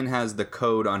Ryan has the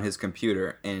code on his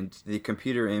computer, and the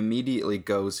computer immediately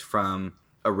goes from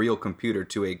a real computer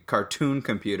to a cartoon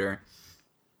computer,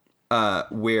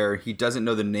 where he doesn't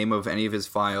know the name of any of his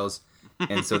files,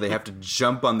 and so they have to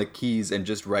jump on the keys and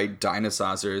just write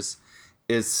Dinosaurs.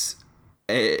 It's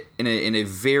in a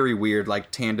very weird,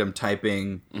 like, tandem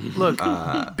typing. Look,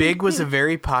 Big was a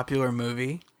very popular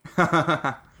movie.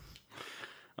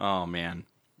 Oh man.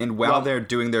 And while they're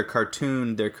doing their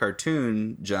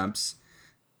cartoon jumps,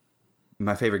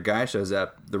 my favorite guy shows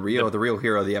up, the real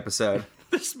hero of the episode.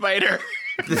 The spider.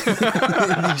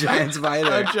 The giant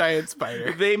spider. A giant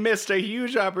spider. They missed a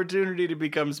huge opportunity to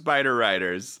become spider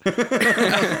riders.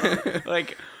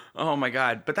 Like, oh my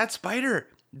god. But that spider,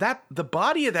 the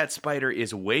body of that spider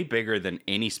is way bigger than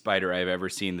any spider I've ever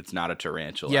seen that's not a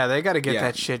tarantula. Yeah, they got to get Yeah.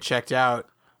 that shit checked out.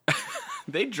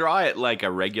 They draw it like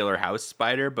a regular house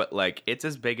spider, but like it's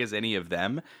as big as any of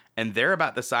them, and they're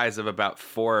about the size of about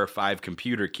 4 or 5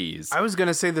 computer keys. I was going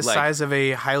to say the Like- size of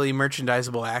a highly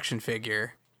merchandisable action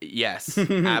figure, Yes,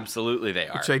 absolutely they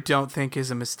are. which I don't think is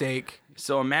a mistake.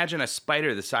 So imagine a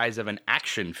spider the size of an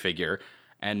action figure,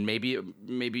 and maybe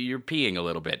you're peeing a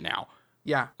little bit now.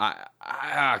 Yeah.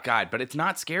 God, but it's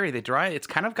not scary. They draw it. It's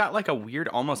kind of got like a weird,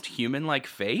 almost human-like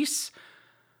face.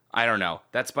 I don't know.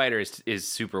 That spider is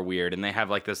super weird, and they have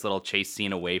like this little chase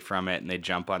scene away from it, and they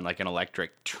jump on like an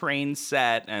electric train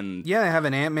set, and Yeah, they have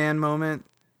an Ant-Man moment.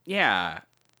 yeah,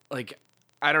 like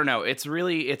I don't know. It's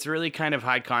really kind of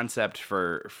high concept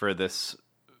for this.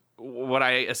 What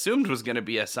I assumed was going to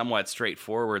be a somewhat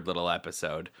straightforward little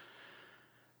episode.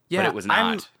 Yeah, But it was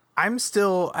not. I'm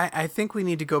still. I think we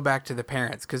need to go back to the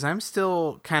parents because I'm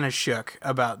still kind of shook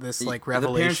about this like The parents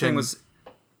revelation thing was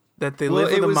that they Well, live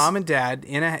with it a was- mom and dad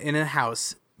in a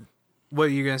house. What are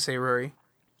you gonna say, Rory?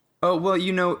 Oh, well,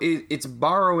 it's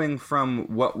borrowing from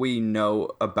what we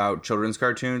know about children's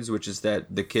cartoons, which is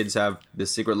that the kids have this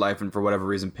secret life, and for whatever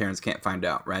reason, parents can't find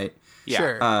out, right? Yeah.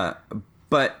 Sure.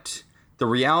 But the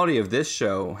reality of this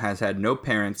show has had no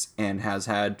parents and has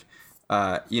had,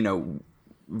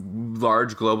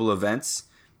 large global events,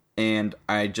 and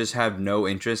I just have no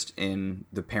interest in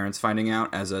the parents finding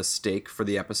out as a stake for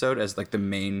the episode, as like the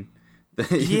main,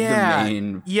 yeah. the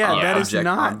main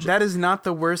That is not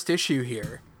the worst issue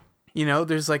here. You know,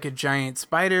 there's like a giant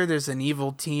spider. There's an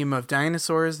evil team of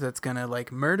dinosaurs that's gonna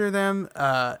like murder them.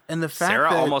 And the fact Sarah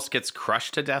that almost gets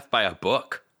crushed to death by a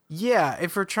book. yeah,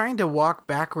 if we're trying to walk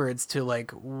backwards to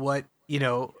like what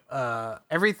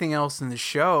everything else in the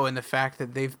show, and the fact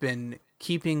that they've been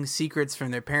keeping secrets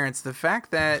from their parents, the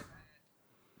fact that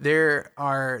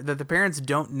the parents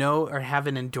don't know or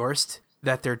haven't endorsed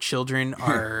that their children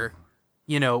are.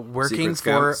 Working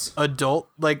Secret for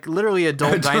Scouts. literally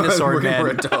adult dinosaur Working men. for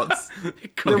adults.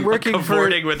 They're working for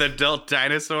Cavorting with adult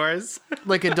dinosaurs.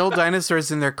 like adult dinosaurs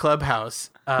in their clubhouse,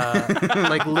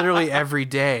 like literally every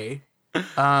day.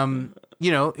 It's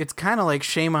kind of like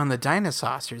shame on the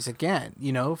dinosaurs again,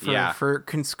 for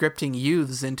conscripting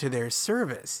youths into their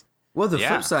service. Well, the Yeah.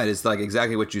 flip side is like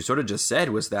exactly what you sort of just said,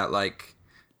 was that like,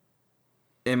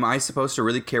 am I supposed to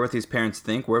really care what these parents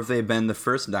think? Where have they been the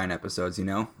first 9 episodes,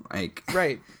 Like,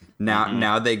 Right.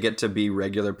 now they get to be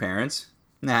regular parents?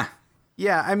 Nah.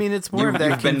 Yeah, I mean, it's more of that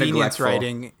you've been convenience neglectful.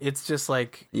 writing. It's just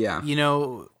like, Yeah.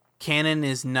 canon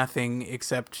is nothing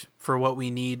except for what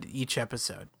we need each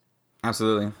episode.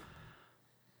 Absolutely.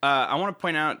 I want to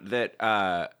point out that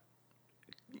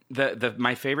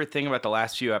my favorite thing about the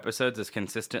last few episodes has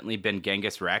consistently been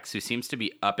Genghis Rex, who seems to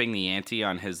be upping the ante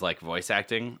on his like voice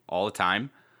acting all the time.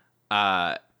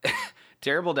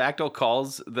 Terrible Dactyl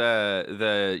calls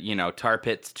the tar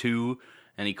pits 2,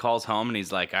 and he calls home and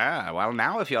he's like, well,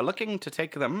 now if you're looking to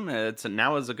take them,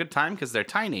 now is a good time because they're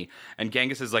tiny. And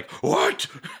Genghis is like, what?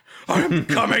 I'm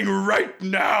coming right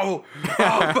now.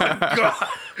 Oh my god.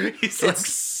 He's like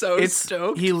so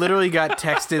stoked. He literally got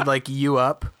texted like "you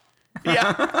up,"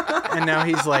 Yeah. and now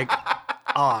he's like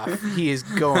off. He is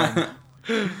going.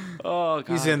 Oh god.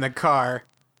 He's in the car.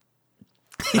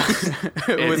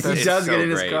 It's He does so get in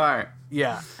his great. car.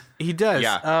 Yeah, he does.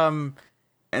 Yeah.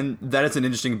 And that is an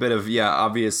interesting bit of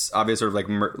obvious sort of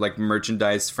like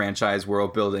merchandise franchise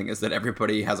world building is that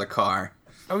everybody has a car.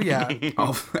 Oh yeah.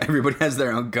 Everybody has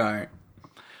their own car.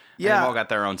 They've all got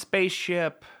their own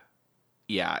spaceship.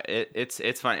 Yeah,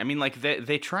 it's fun. I mean, like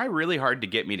they try really hard to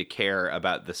get me to care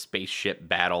about the spaceship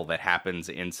battle that happens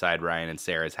inside Ryan and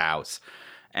Sarah's house.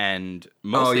 And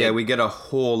mostly, we get a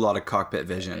whole lot of cockpit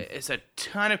vision. It's a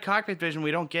ton of cockpit vision.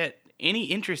 We don't get any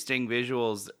interesting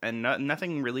visuals, and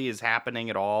nothing really is happening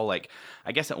at all. Like,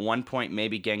 I guess at one point,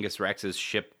 maybe Genghis Rex's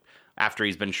ship, after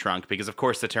he's been shrunk, because of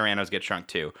course the Tyrannos get shrunk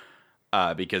too,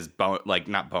 because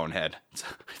not Bonehead.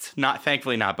 It's not,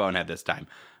 thankfully not Bonehead this time,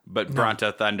 but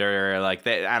Bronto Thunder, like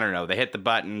I don't know, they hit the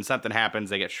button, something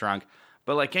happens, they get shrunk.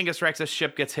 But like Genghis Rex's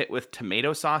ship gets hit with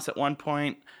tomato sauce at one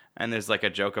point. And there's like a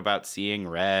joke about seeing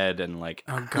red and like,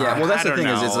 oh God. Yeah, well, that's the thing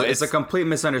know. it's a complete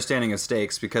misunderstanding of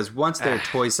stakes because once they're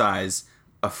toy size,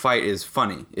 a fight is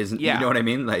funny, isn't? Yeah. You know what I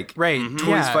mean? Like, Right.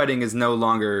 toys fighting is no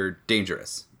longer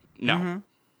dangerous. no. Mm-hmm.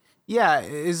 Yeah,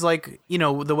 is like,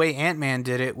 the way Ant-Man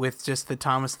did it with just the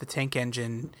Thomas the Tank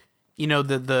Engine,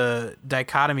 the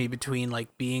dichotomy between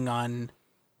like being on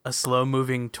a slow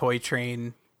moving toy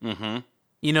train. Mm-hmm.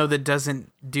 That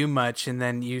doesn't do much, and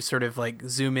then you sort of like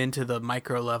zoom into the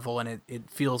micro level, and it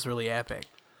feels really epic.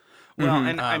 Well,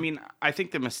 and I mean, I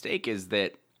think the mistake is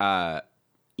that, the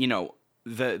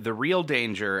real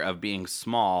danger of being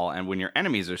small, and when your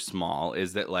enemies are small,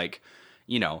 is that like,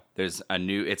 there's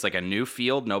it's like a new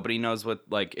field. Nobody knows what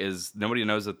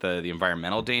the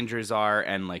environmental dangers are,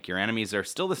 and like your enemies are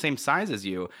still the same size as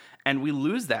you, and we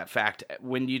lose that fact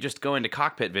when you just go into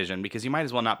cockpit vision because you might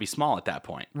as well not be small at that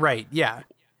point. Right, yeah.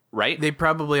 Right? They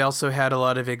probably also had a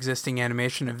lot of existing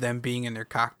animation of them being in their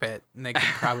cockpit, and they could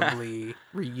probably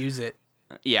reuse it.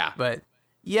 Yeah. But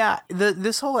yeah,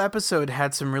 this whole episode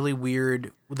had some really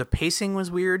weird. The pacing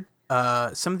was weird.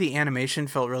 Some of the animation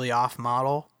felt really off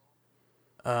model.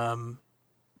 And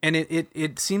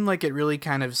it seemed like it really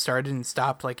kind of started and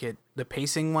stopped. Like the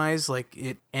pacing wise, like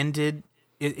it ended.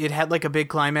 It had like a big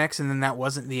climax, and then that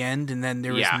wasn't the end, and then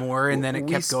there was more, and then it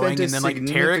kept going, and then like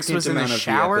Terex was in the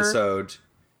shower. Episode.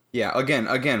 Yeah,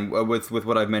 again, with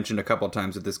what I've mentioned a couple of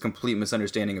times with this complete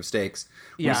misunderstanding of stakes,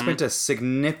 we spent a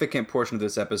significant portion of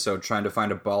this episode trying to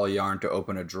find a ball of yarn to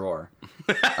open a drawer.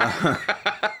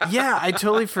 Yeah, I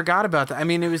totally forgot about that. I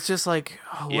mean, it was just like,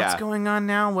 what's going on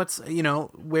now? What's,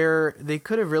 where they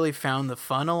could have really found the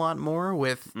fun a lot more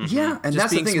with Yeah, and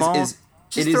that's the thing small. is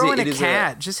just throw in a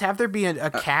cat. Just have there be a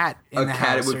cat in the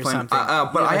house or something.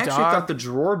 But I actually thought the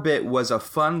drawer bit was a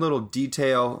fun little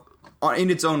detail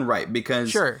in its own right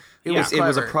because it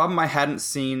was a problem I hadn't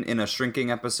seen in a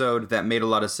shrinking episode that made a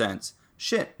lot of sense.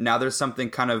 Shit, now there's something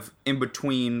kind of in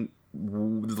between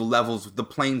the levels, the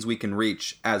planes we can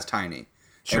reach as tiny.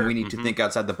 And we need to think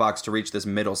outside the box to reach this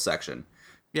middle section.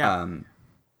 Yeah.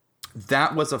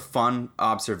 That was a fun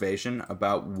observation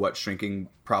about what shrinking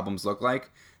problems look like.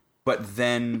 But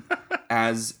then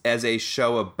as a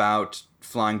show about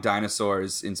flying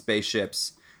dinosaurs in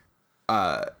spaceships,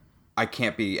 I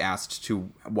can't be asked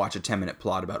to watch a 10-minute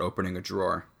plot about opening a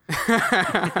drawer.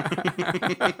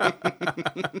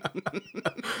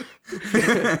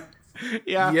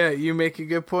 Yeah, you make a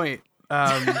good point.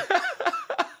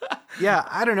 Yeah,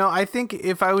 I don't know. I think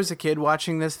if I was a kid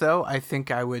watching this, though, I think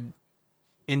I would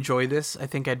enjoy this. I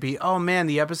think I'd be, oh man,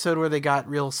 the episode where they got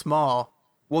real small.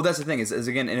 Well, that's the thing is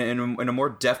again, in a more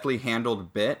deftly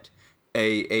handled bit,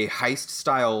 a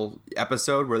heist-style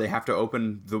episode where they have to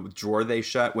open the drawer they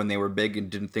shut when they were big and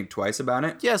didn't think twice about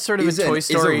it. Yeah, sort of a Toy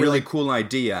Story. Is a really cool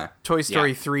idea. Toy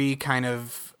Story 3 kind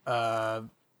of...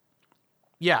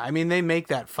 yeah, I mean, they make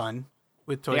that fun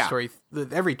with Toy Story.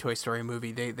 Every Toy Story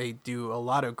movie, they do a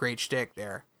lot of great shtick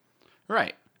there.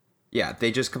 Right. Yeah,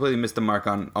 they just completely missed the mark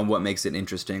on what makes it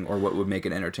interesting or what would make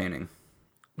it entertaining.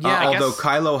 Yeah, although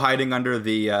Kylo hiding under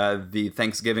the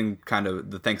Thanksgiving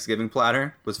Thanksgiving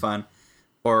platter was fun.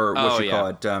 Or what you call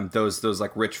it? Those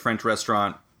like rich French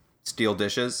restaurant steel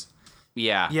dishes.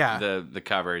 Yeah. Yeah. The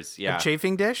covers. Yeah. A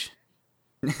chafing dish?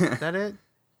 Is that it?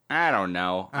 I don't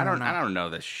know. I don't know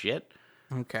this shit.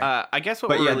 Okay. I guess what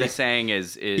we're really saying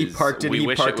is he parked in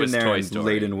there Toy and Story.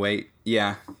 laid in wait.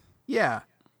 Yeah. Yeah.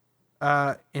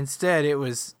 Instead, it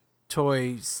was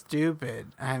Toy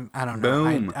Stupid. I don't know.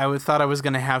 Boom. I thought I was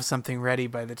gonna have something ready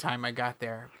by the time I got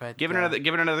there, but Give it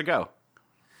another go.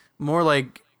 More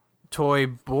like Toy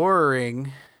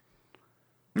Boring.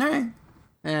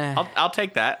 I'll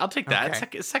take that.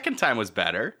 Okay. Second time was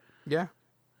better. Yeah.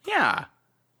 Yeah.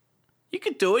 You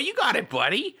could do it. You got it,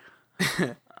 buddy.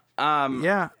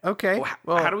 Yeah. Okay.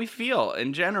 Well, How do we feel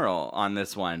in general on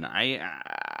this one?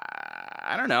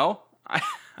 I don't know.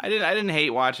 I didn't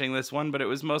hate watching this one, but it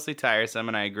was mostly tiresome,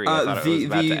 and I agree. I thought it was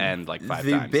about to end like 5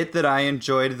 times. The bit that I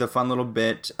enjoyed, the fun little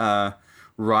bit,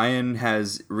 Ryan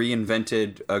has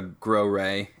reinvented a grow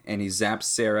ray, and he zaps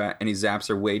Sarah, and he zaps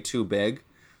her way too big.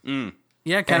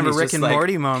 Yeah, kind of a Rick and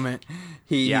Morty moment.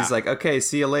 He's like, okay,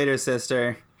 see you later,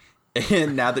 sister.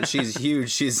 And now that she's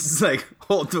huge, she's like,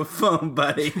 hold the phone,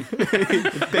 buddy.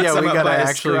 Yeah, we gotta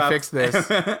actually fix this.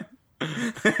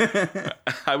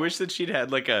 I wish that she'd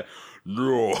had like a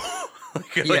no,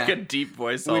 like a deep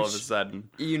voice all of a sudden.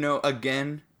 You know,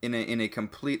 again, in a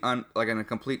complete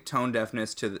complete tone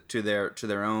deafness to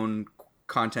their own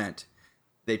content,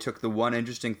 they took the one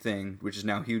interesting thing, which is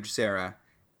now huge Sarah,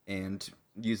 and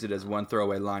used it as one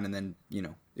throwaway line, and then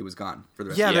it was gone for the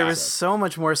rest. Yeah, there was so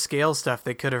much more scale stuff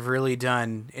they could have really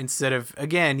done instead of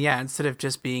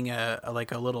just being a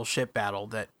little ship battle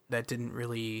that didn't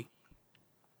really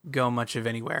go much of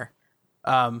anywhere.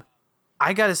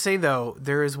 I gotta say though,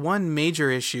 there is one major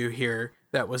issue here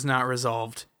that was not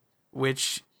resolved,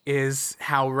 which is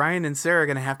how Ryan and Sarah are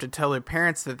gonna have to tell their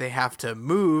parents that they have to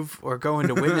move or go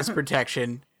into witness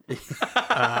protection.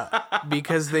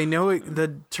 Because they know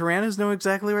the Tyrannos know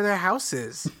exactly where their house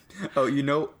is. Oh,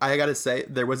 I gotta say,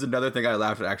 there was another thing I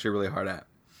laughed actually really hard at.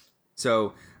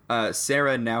 So,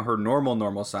 Sarah, now her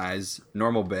normal size,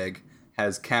 normal big,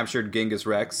 has captured Genghis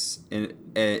Rex in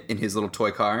his little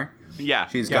toy car. Yeah,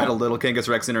 she's got a little Genghis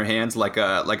Rex in her hands, like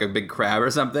a big crab or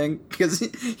something. Because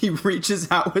he reaches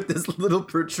out with this little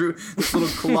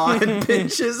claw and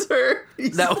pinches her.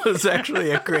 That was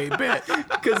actually a great bit.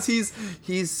 Because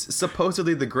he's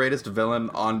supposedly the greatest villain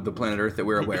on the planet Earth that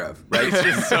we're aware of, right? It's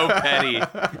just so petty.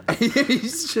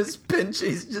 He's just pinching.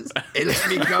 He's just, hey, let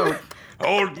me go.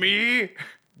 Hold me.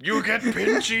 You get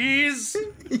pinchies.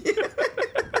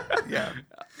 Yeah.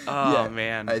 Oh,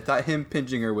 man. I thought him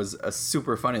pinching her was a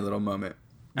super funny little moment.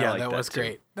 Yeah, that was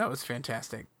great. That was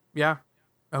fantastic. Yeah.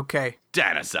 Okay.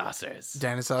 Dinosaurs.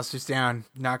 Dinosaurs down.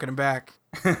 Knocking them back.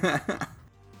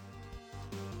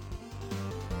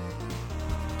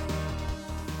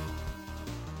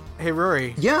 Hey,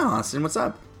 Rory. Yeah, Austin, what's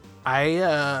up?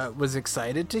 I was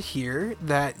excited to hear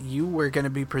that you were going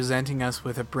to be presenting us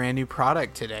with a brand new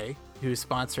product today who's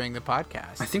sponsoring the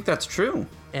podcast. I think that's true.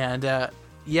 And,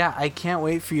 yeah, I can't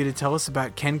wait for you to tell us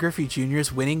about Ken Griffey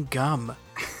Jr.'s winning gum.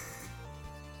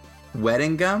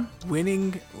 Wedding gum?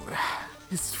 Winning...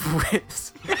 It's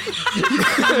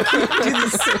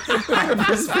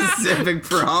hyper specific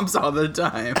prompts all the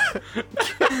time.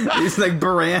 These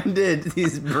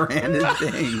these branded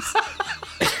things.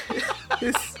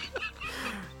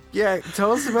 Yeah,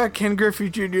 tell us about Ken Griffey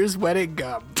Jr.'s wedding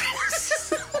gum.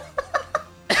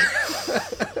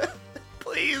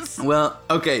 Please. Well,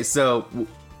 okay, so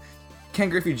Ken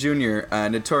Griffey Jr., a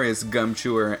notorious gum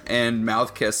chewer and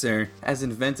mouth kisser, has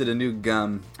invented a new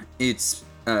gum. It's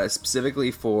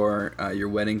specifically for your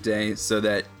wedding day, so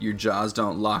that your jaws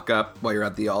don't lock up while you're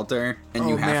at the altar,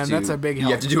 and that's a big help.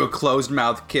 You have to do a closed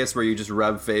mouth kiss where you just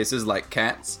rub faces like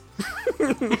cats.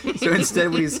 So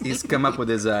instead, what he's come up with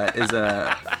is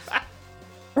a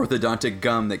orthodontic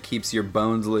gum that keeps your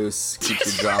bones loose,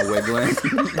 keeps your jaw wiggling,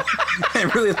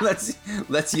 and really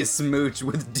lets you smooch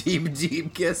with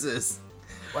deep kisses.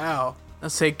 Wow. I'll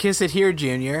say kiss it here,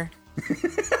 Junior.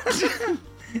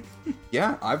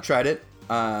 Yeah, I've tried it.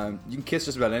 You can kiss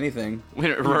just about anything.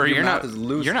 Wait, Rory, you're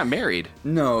not married.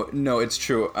 No, it's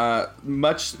true.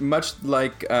 Much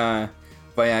like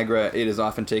Viagra, it is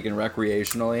often taken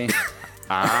recreationally.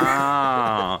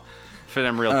 For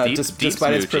them real deep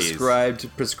despite its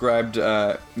smoochies. prescribed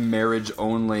marriage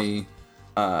only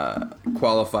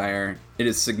qualifier, it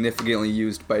is significantly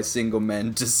used by single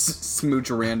men to smooch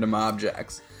random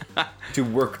objects, to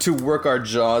work our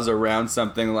jaws around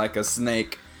something like a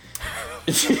snake.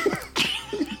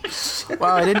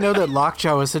 Wow, I didn't know that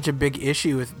lockjaw was such a big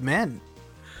issue with men.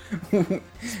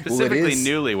 Specifically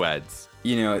newlyweds.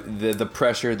 You know, the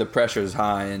pressure is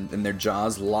high, and their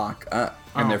jaws lock up,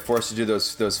 and they're forced to do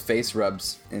those face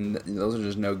rubs, and those are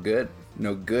just no good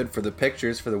for the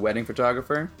pictures for the wedding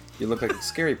photographer. You look like a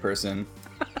scary person.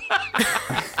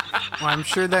 Well, I'm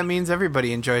sure that means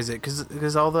everybody enjoys it,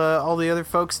 because all the other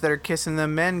folks that are kissing the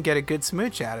men get a good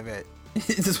smooch out of it.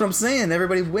 That's what I'm saying.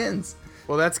 Everybody wins.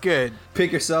 Well, that's good.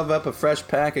 Pick yourself up a fresh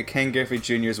pack of Ken Griffey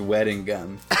Jr.'s wedding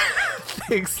gum.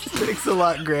 Thanks a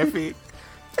lot, Griffey.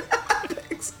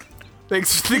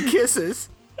 Thanks for the kisses.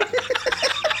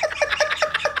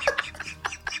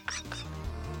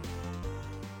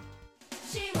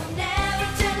 She will never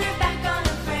turn her back on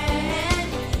a friend.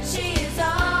 She is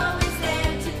always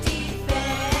there to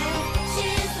defend. She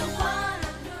is the one I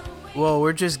knew. Well,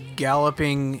 we're just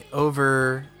galloping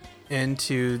over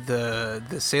into the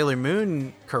Sailor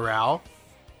Moon corral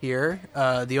here,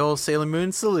 the old Sailor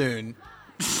Moon saloon,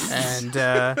 and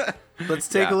let's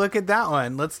take a look at that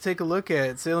one. Let's take a look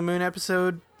at Sailor Moon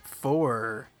episode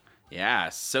 4. Yeah,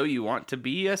 so you want to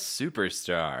be a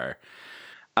superstar.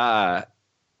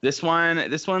 This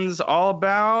one's all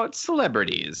about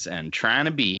celebrities and trying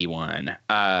to be one.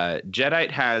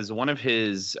 Jadeite has one of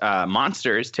his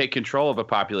monsters take control of a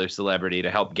popular celebrity to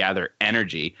help gather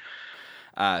energy.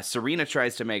 Serena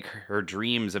tries to make her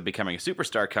dreams of becoming a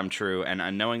superstar come true and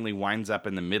unknowingly winds up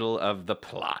in the middle of the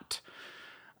plot.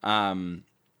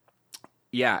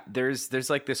 There's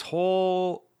like this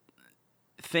whole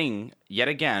thing yet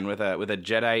again with a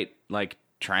Jadeite like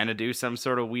trying to do some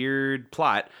sort of weird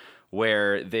plot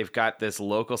where they've got this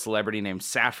local celebrity named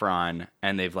Saffron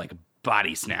and they've like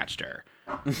body snatched her.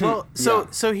 Well,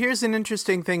 so here's an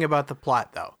interesting thing about the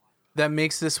plot though that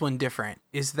makes this one different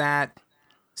is that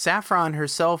Saffron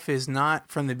herself is not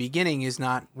from the beginning is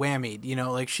not whammied, you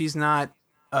know, like she's not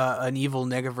an evil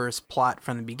Negaverse plot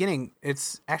from the beginning.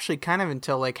 It's actually kind of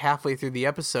until like halfway through the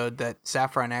episode that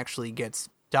Saffron actually gets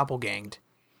doppelganged.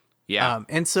 Yeah.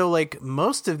 And so like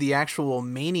most of the actual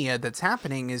mania that's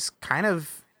happening is kind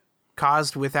of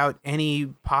caused without any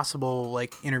possible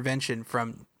like intervention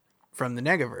from the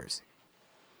Negaverse.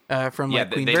 From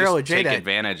like Queen they Beryl or just take Jadeite.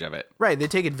 advantage of it. Right, they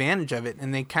take advantage of it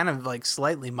and they kind of like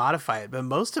slightly modify it, but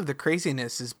most of the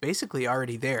craziness is basically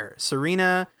already there.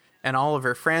 Serena and all of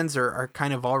her friends are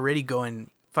kind of already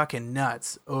going fucking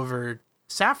nuts over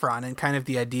Saffron and kind of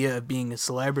the idea of being a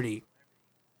celebrity.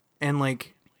 And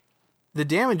like the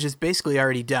damage is basically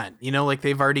already done. You know, like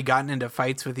they've already gotten into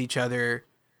fights with each other.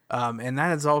 And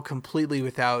that is all completely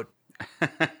without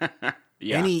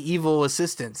any evil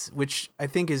assistance, which I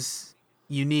think is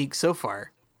unique so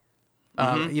far.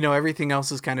 You know, everything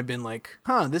else has kind of been like,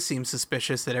 this seems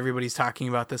suspicious that everybody's talking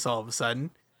about this all of a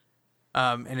sudden.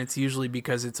 And it's usually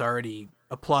because it's already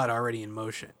a plot already in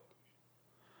motion.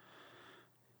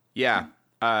 Yeah.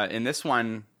 In this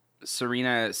one,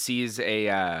 Serena sees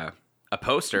a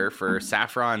poster for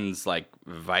Saffron's like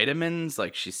vitamins.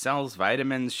 Like she sells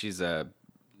vitamins. She's a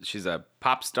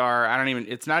pop star.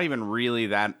 It's not even really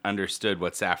that understood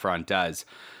what Saffron does.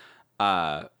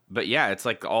 But yeah, it's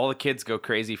like all the kids go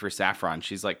crazy for Saffron.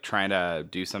 She's like trying to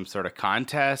do some sort of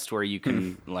contest where you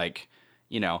can like,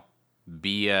 you know,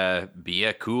 be a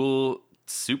cool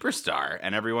superstar,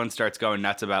 and everyone starts going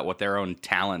nuts about what their own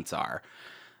talents are.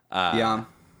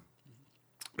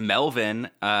 Melvin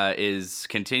is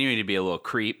continuing to be a little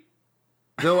creep.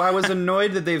 Though I was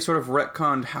annoyed that they've sort of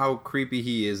retconned how creepy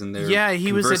he is, and they're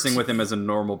conversing with him as a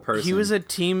normal person. He was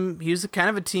kind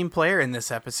of a team player in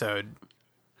this episode.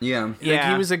 Yeah. Like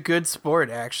he was a good sport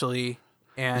actually.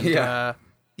 And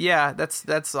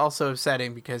that's also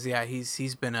upsetting because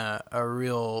he's been a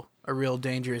real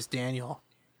dangerous Daniel.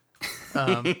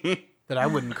 That I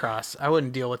wouldn't cross. I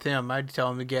wouldn't deal with him. I'd tell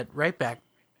him to get right back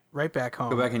home.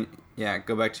 Go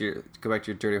back to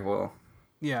your dirty hole.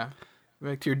 Yeah.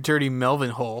 Back to your dirty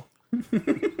Melvin hole.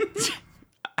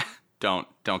 Don't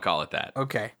call it that.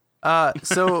 Okay.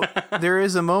 So there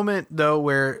is a moment though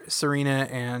where Serena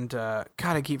and God,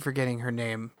 I keep forgetting her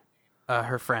name,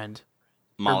 her friend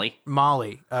Molly.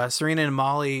 Serena and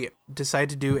Molly decide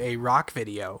to do a rock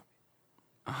video.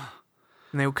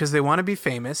 Because they want to be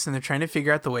famous and they're trying to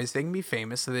figure out the ways they can be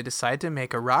famous, so they decide to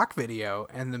make a rock video,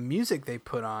 and the music they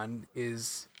put on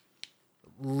is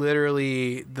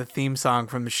literally the theme song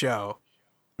from the show.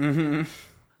 Mm-hmm.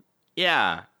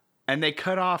 Yeah, and they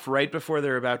cut off right before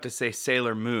they're about to say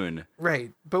Sailor Moon.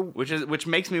 Right, but which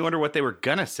makes me wonder what they were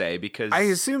gonna say, because I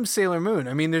assume Sailor Moon.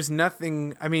 I mean, there's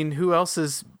nothing. I mean, who else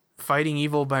is fighting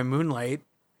evil by moonlight?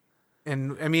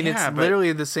 And I mean, it's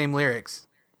literally the same lyrics.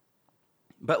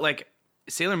 But like,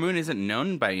 Sailor Moon isn't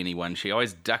known by anyone. She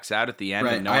always ducks out at the end.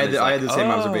 Right, And no I had the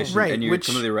same observation, right, and you're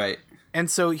completely right. And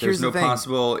so here's There's the no thing.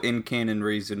 possible in-canon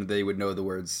reason they would know the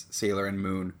words Sailor and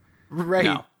Moon. Right.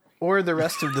 No. Or the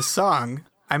rest of the song.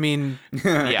 I mean,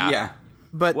 Yeah.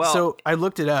 but Well- so I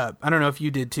looked it up. I don't know if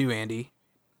you did too, Andy.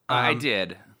 I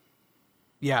did.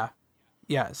 Yeah.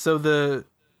 Yeah. So the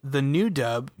new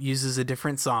dub uses a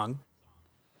different song.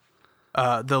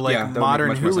 The that would modern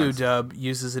make much more Hulu sense. dub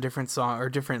uses a different song, or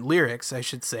different lyrics, I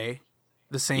should say.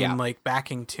 The same like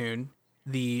backing tune.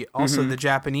 The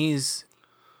Japanese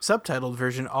subtitled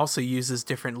version also uses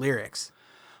different lyrics.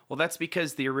 Well, that's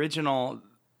because the original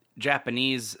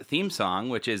Japanese theme song,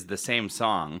 which is the same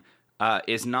song,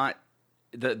 is not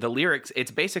the lyrics.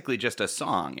 It's basically just a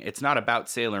song. It's not about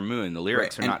Sailor Moon. The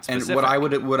lyrics are not specific. And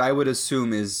what I would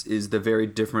assume is the very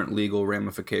different legal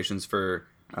ramifications for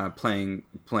playing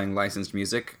licensed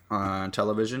music on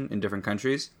television in different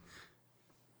countries.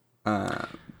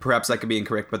 Perhaps I could be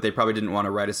incorrect, but they probably didn't want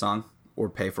to write a song or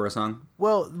pay for a song.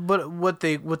 Well, but what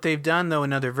they've done though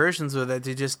in other versions was that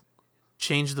they just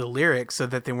changed the lyrics so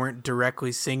that they weren't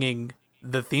directly singing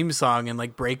the theme song and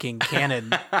like breaking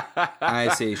canon I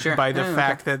see. Sure. by the Yeah,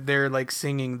 fact that they're like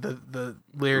singing the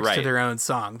lyrics to Right. their own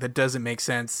song. That doesn't make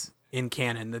sense in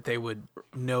canon that they would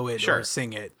know it Sure. or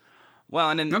sing it. Well,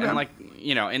 and Okay. and like,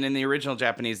 you know, and in the original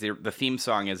Japanese, the theme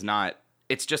song is not.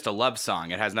 It's just a love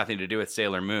song. It has nothing to do with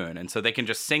Sailor Moon, and so they can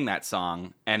just sing that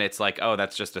song, and it's like, oh,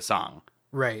 that's just a song.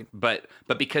 Right. But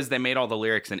because they made all the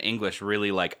lyrics in English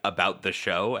really like about the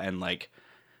show and like,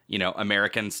 you know,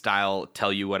 American style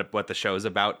tell you what the show is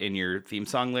about in your theme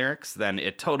song lyrics, then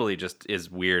it totally just is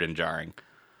weird and jarring.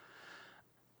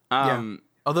 Yeah.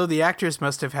 Although the actors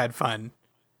must have had fun.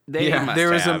 They Yeah. must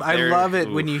There was have. I They're- love it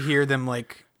when oof. you hear them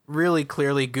like really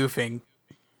clearly goofing.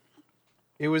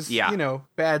 It was, Yeah. you know,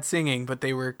 bad singing, but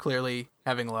they were clearly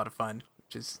having a lot of fun,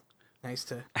 which is nice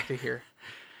to hear.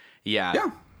 Yeah.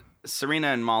 Yeah. Serena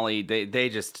and Molly, they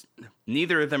just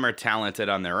neither of them are talented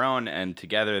on their own, and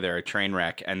together they're a train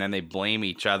wreck, and then they blame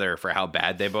each other for how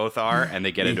bad they both are, and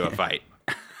they get into a fight.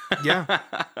 Yeah.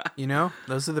 You know,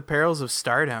 those are the perils of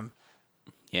stardom.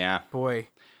 Yeah. Boy,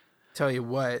 tell you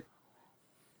what.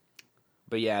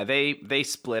 But yeah, they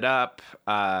split up.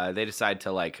 They decide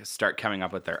to like start coming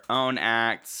up with their own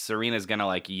acts. Serena's gonna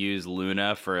like use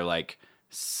Luna for like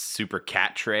super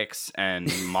cat tricks,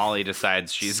 and Molly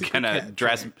decides she's gonna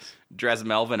dress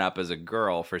Melvin up as a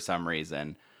girl for some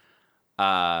reason.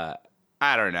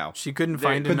 I don't know. She couldn't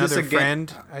find Could this another again-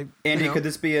 friend. Andy, you know, could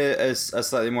this be a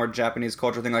slightly more Japanese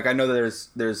culture thing? Like, I know that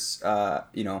there's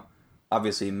you know,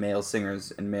 obviously male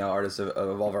singers and male artists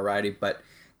of all variety, but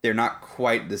they're not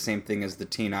quite the same thing as the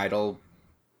teen idol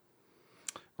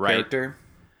Right. character.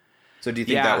 So do you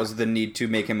think Yeah. that was the need to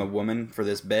make him a woman for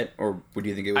this bit, or would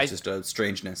you think it was I- just a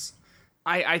strangeness?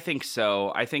 I think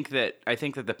so. I think that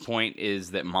the point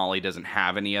is that Molly doesn't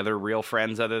have any other real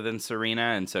friends other than Serena,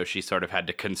 and so she sort of had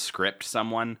to conscript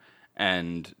someone,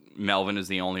 and Melvin is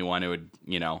the only one who would,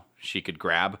 you know, she could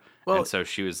grab. Well- and so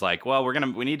she was like, "Well,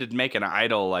 we need to make an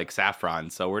idol like Saffron,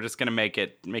 so we're just gonna make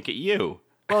it you."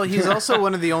 well, he's also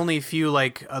one of the only few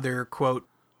like other quote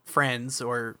friends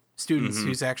or students Mm-hmm.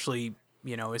 who's actually,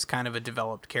 you know, is kind of a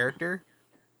developed character.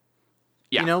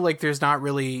 Yeah. You know, like there's not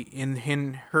really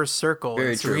in her circle,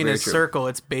 Very in true, very Serena's true. circle,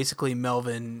 it's basically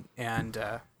Melvin and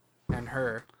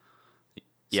her.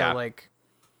 Yeah. So like,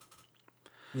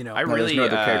 you know, I No, really there's no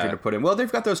other character to put in. Well,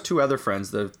 they've got those two other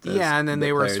friends. yeah, and then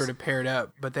they were players. sort of paired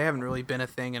up, but they haven't really been a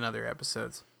thing in other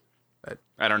episodes.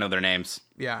 I don't know their names.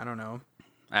 Yeah, I don't know.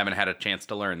 I haven't had a chance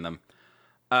to learn them.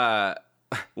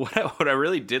 What I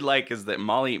really did like is that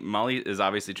Molly is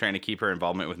obviously trying to keep her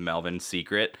involvement with Melvin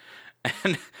secret.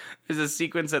 And there's a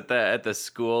sequence at the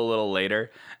school a little later,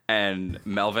 and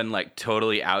Melvin like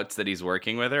totally outs that he's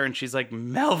working with her, and she's like,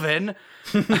 "Melvin,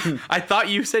 I thought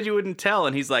you said you wouldn't tell,"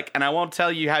 and he's like, "And I won't tell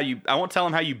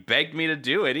him how you begged me to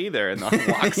do it either," and then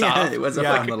walks Yeah, off. it was a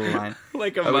Yeah. fun little line.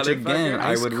 Like a Which motherfucker. again,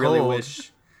 I Ice would really cold.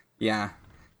 wish. Yeah.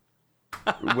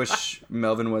 Wish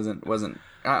Melvin wasn't.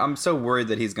 I'm so worried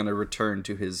that he's going to return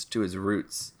to his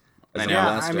roots as I a know. Yeah,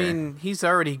 molester. I mean, he's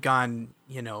already gone,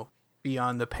 you know,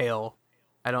 beyond the pale.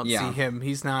 I don't Yeah. see him.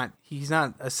 He's not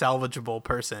a salvageable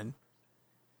person.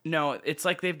 No, it's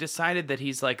like they've decided that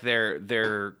he's like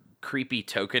their creepy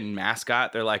token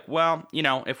mascot. They're like, well, you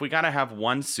know, if we gotta have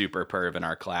one super perv in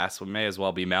our class, we may as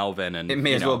well be Melvin. And it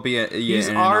may you as know, well be He's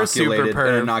an our super inoculated, perv.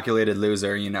 an inoculated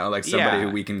loser. You know, like somebody Yeah.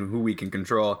 who we can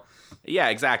control. Yeah,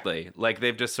 exactly. Like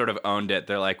they've just sort of owned it.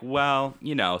 They're like, well,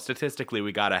 you know, statistically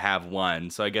we gotta have one,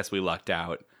 so I guess we lucked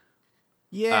out.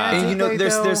 Yeah, And did you know, they,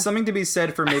 there's though? something to be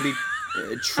said for maybe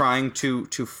trying to.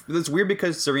 It's weird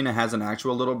because Serena has an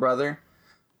actual little brother.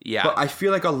 Yeah, But I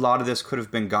feel like a lot of this could have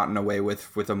been gotten away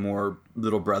with a more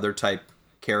little brother type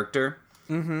character.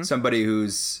 Mm-hmm. Somebody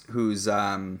who's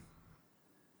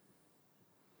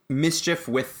mischief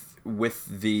with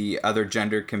the other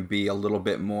gender can be a little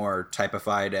bit more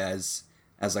typified as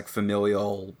like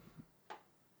familial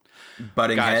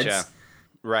butting gotcha. heads.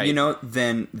 Right. You know,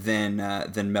 than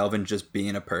Melvin just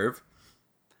being a perv.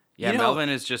 yeah, you know- Melvin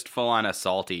is just full on a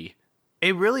salty.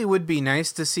 It really would be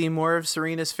nice to see more of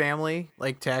Serena's family,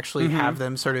 like to actually have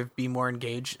them sort of be more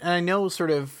engaged. And I know sort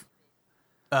of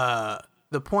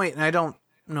the point, and I don't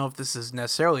know if this is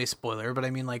necessarily a spoiler, but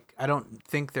I mean, like, I don't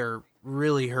think they're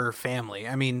really her family.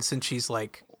 I mean, since she's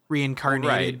like reincarnated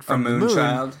Right. from A the moon moon,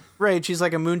 child. right? She's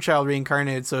like a moon child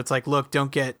reincarnated. So it's like, look, don't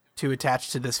get too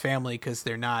attached to this family because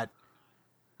they're not,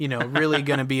 you know, really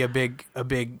going to be a big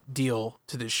deal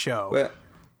to this show. Well,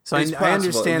 So it's I possible.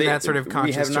 understand They- that sort of we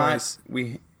conscious have not- choice.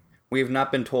 We we have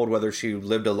not been told whether she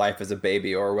lived a life as a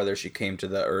baby or whether she came to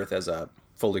the Earth as a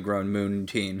fully grown moon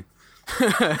teen.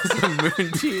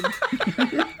 Moon teen.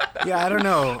 Yeah, I don't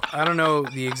know. I don't know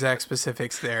the exact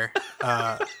specifics there.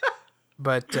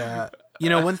 But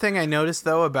one thing I noticed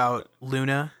though about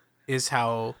Luna is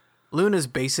how Luna's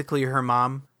basically her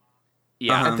mom.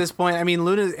 Yeah. At this point, I mean,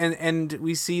 Luna and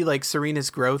we see like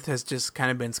Serena's growth has just kind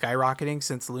of been skyrocketing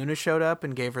since Luna showed up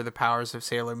and gave her the powers of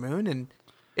Sailor Moon, and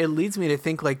it leads me to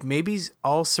think like maybe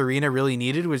all Serena really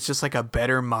needed was just like a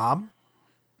better mom.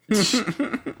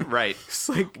 Right. It's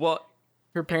like, Well,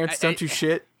 her parents don't do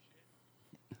shit.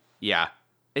 yeah.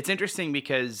 It's interesting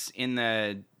because in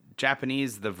the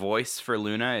Japanese, the voice for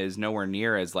Luna is nowhere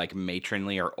near as like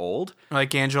matronly or old.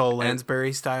 Like Angela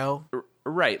Lansbury style.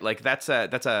 Right, like that's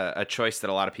a choice that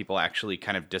a lot of people actually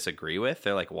kind of disagree with.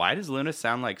 They're like, why does Luna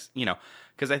sound like,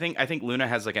 because I think Luna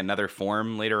has like another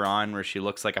form later on where she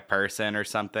looks like a person or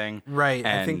something. Right,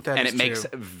 and, I think that and is it makes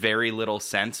true. very little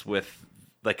sense with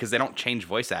like because they don't change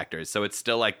voice actors, so it's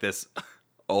still like this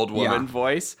old woman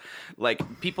voice.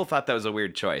 Like people thought that was a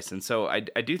weird choice, and so I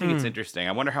do think it's interesting.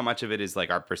 I wonder how much of it is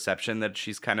like our perception that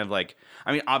she's kind of like.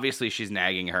 I mean, obviously she's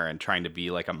nagging her and trying to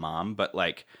be like a mom, but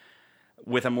like.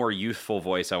 With a more youthful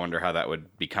voice, I wonder how that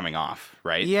would be coming off,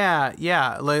 right?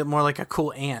 Yeah, like, more like a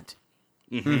cool aunt.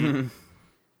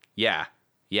 Yeah.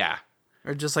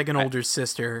 Or just like an older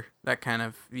sister, that kind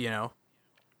of,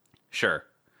 Sure.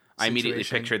 I immediately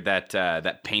Situation. pictured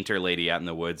that painter lady out in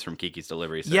the woods from Kiki's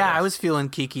Delivery Service. Yeah, I was feeling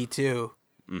Kiki too.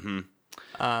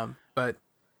 But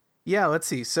yeah, let's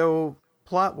see. So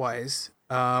plot wise,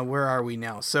 where are we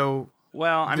now? So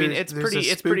Well, I mean, there's a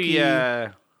it's pretty.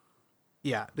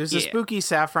 yeah, there's a Yeah. spooky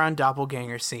Saffron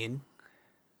doppelganger scene.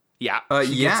 Yeah.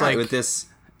 She gets, like, with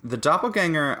the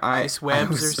doppelganger, Ice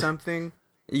webs or something.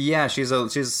 Yeah, she's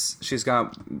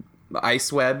got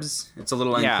ice webs. It's a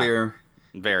little Yeah. unclear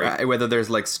Very. whether there's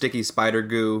like sticky spider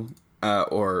goo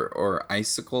or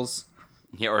icicles.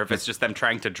 Yeah, or if it's just them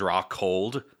trying to draw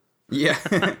cold. Yeah.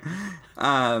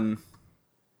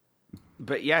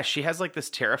 But yeah, she has like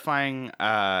this terrifying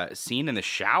scene in the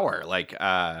shower. Like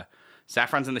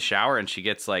Saffron's in the shower and she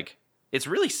gets like it's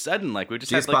really sudden. Like we just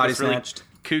She had gets like body this really snatched.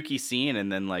 kooky scene,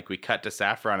 and then like we cut to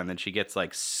Saffron, and then she gets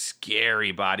like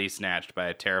scary body snatched by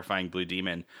a terrifying blue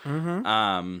demon.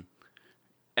 And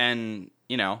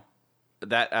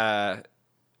that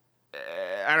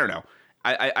I don't know.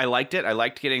 I liked it. I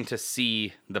liked getting to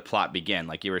see the plot begin,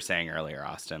 like you were saying earlier,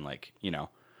 Austin. Like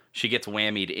she gets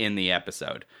whammied in the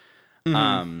episode.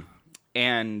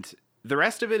 And the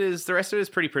rest of it is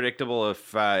pretty predictable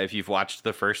if you've watched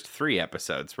the first 3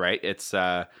 episodes, right? It's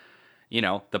the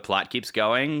plot keeps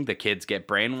going, the kids get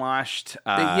brainwashed.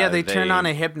 They turn on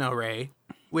a hypno ray,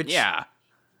 which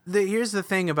here's the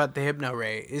thing about the hypno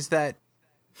ray is that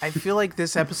I feel like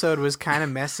this episode was kind of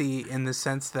messy in the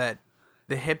sense that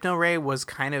the hypno ray was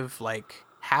kind of like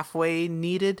halfway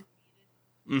needed.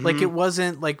 Like it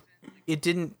wasn't like it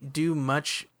didn't do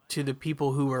much to the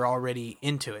people who were already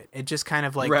into it. It just kind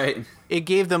of like it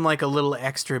gave them like a little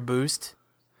extra boost.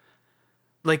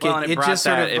 Like it just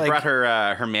sort of it like brought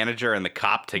her manager and the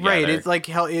cop together. right. It's like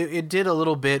how it did a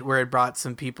little bit where it brought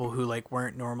some people who like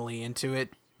weren't normally into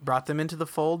it, brought them into the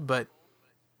fold, but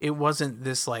it wasn't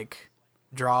this like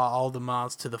draw all the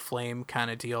moths to the flame kind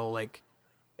of deal. Like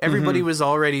everybody was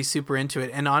already super into it,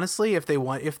 and honestly, if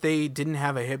they didn't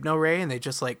have a hypno ray and they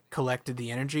just like collected the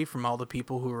energy from all the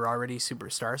people who were already super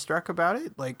starstruck about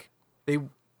it, like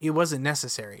it wasn't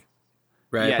necessary.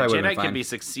 Right. Yeah, probably would've Jedi been could fine. be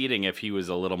succeeding if he was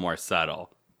a little more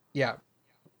subtle. Yeah.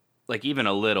 Like even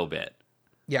a little bit.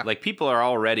 Yeah. Like people are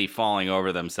already falling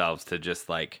over themselves to just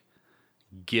like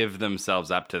give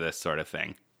themselves up to this sort of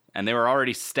thing. And they were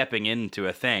already stepping into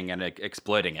a thing and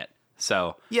exploiting it.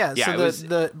 So so it was,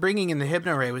 the bringing in the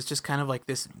hypno ray was just kind of like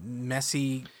this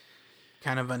messy,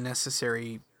 kind of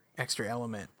unnecessary extra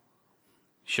element.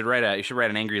 you should write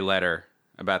an angry letter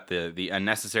about the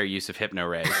unnecessary use of hypno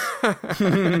rays.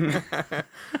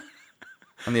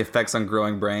 And the effects on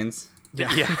growing brains.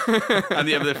 Yeah. On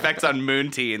the effects on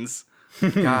moon teens.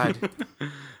 God,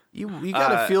 you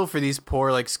gotta feel for these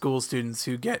poor like school students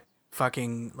who get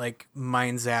fucking like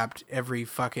mind zapped every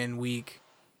fucking week.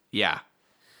 Yeah.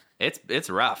 It's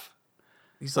rough.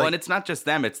 He's Well, like, and it's not just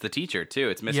them; it's the teacher too.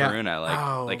 It's Miss Yeah.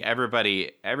 Haruna. Like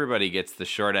everybody gets the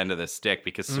short end of the stick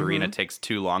because Serena takes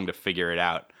too long to figure it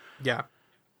out. yeah.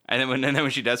 And then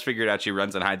when she does figure it out, she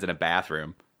runs and hides in a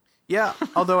bathroom. Yeah,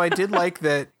 although I did like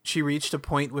that she reached a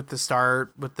point with the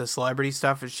celebrity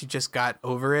stuff and she just got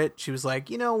over it. She was like,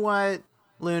 you know what,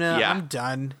 Luna, Yeah. I'm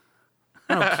done.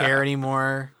 I don't care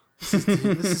anymore. This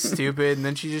is stupid. And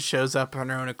then she just shows up on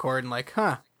her own accord and like,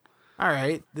 all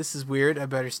right, this is weird. I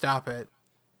better stop it.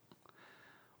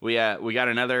 we got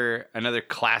another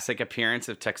classic appearance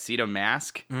of Tuxedo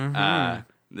Mask.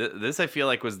 This I feel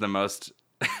like was the most.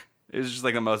 It was just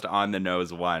like the most on the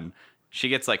nose one. She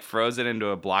gets like frozen into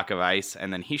a block of ice,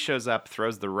 and then he shows up,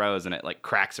 throws the rose, and it like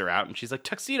cracks her out. And she's like,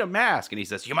 Tuxedo Mask. And he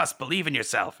says, you must believe in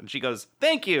yourself. And she goes,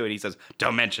 thank you. And he says,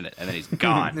 don't mention it. And then he's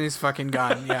gone. And he's fucking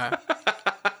gone. Yeah.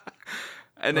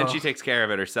 And then she takes care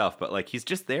of it herself. But like, he's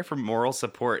just there for moral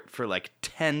support for like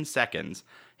 10 seconds.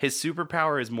 His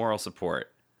superpower is moral support.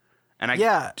 And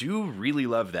I do really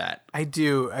love that. I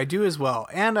do as well.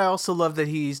 And I also love that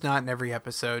he's not in every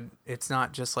episode. It's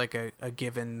not just like a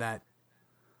given that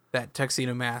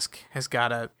Tuxedo Mask has got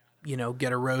to,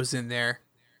 get a rose in there.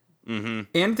 Mm-hmm.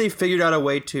 And they figured out a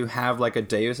way to have like a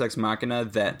Deus Ex Machina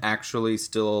that actually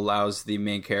still allows the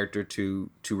main character to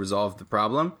resolve the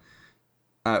problem,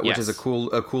 which is a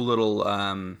cool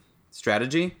little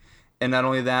strategy. And not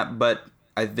only that, but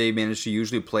they managed to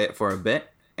usually play it for a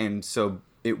bit, and so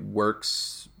it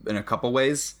works in a couple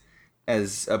ways,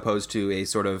 as opposed to a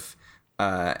sort of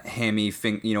hammy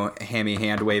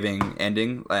hand waving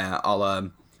ending, a la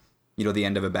the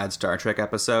end of a bad Star Trek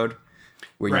episode,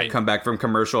 where you come back from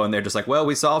commercial and they're just like, well,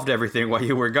 we solved everything while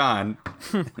you were gone.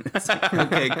 It's like,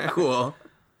 okay, cool.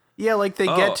 Yeah, like they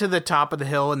get to the top of the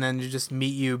hill and then just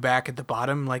meet you back at the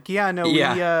bottom. Like, we got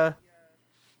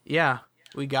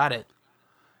it.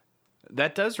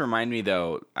 That does remind me,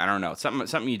 though, I don't know,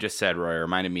 something you just said, Roy,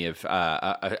 reminded me of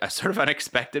a sort of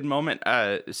unexpected moment.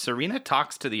 Serena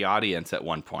talks to the audience at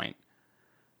one point.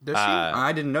 Does she?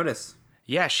 I didn't notice.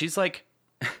 Yeah, she's like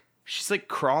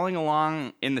crawling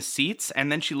along in the seats,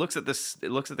 and then she looks at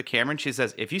the camera and she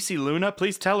says, if you see Luna,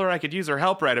 please tell her I could use her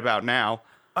help right about now.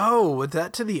 Oh, was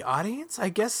that to the audience? I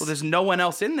guess. Well, there's no one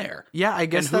else in there. Yeah, I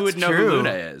guess and who that's would know true. who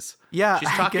Luna is? Yeah, she's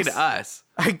talking to us.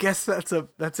 I guess that's a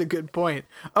good point.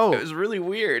 Oh, it was really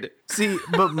weird. See,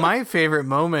 but my favorite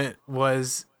moment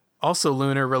was also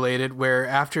Luna related, where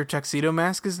after Tuxedo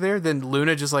Mask is there, then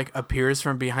Luna just like appears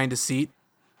from behind a seat,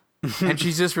 and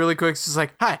she's just really quick, just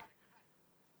like, hi.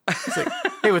 It's like,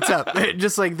 hey, what's up?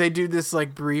 Just like they do this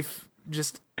like brief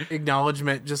just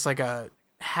acknowledgement, just like a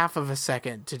half of a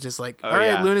second to just like, all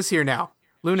right, Luna's here now.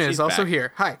 Luna is also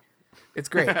here. Hi. It's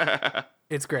great.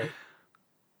 It's great.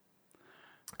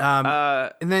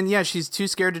 And then she's too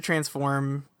scared to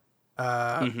transform.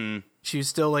 She's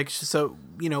still like, so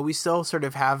we still sort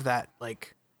of have that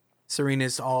like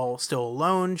Serena's all still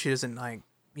alone. She doesn't like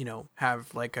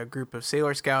have like a group of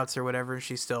Sailor Scouts or whatever.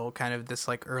 She's still kind of this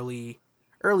like early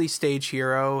stage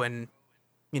hero, and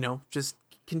just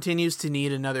continues to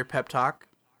need another pep talk.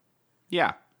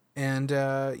 Yeah. And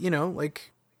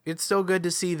like it's still good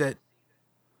to see that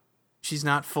she's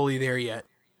not fully there yet.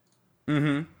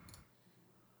 Mm-hmm.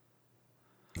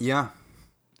 Yeah.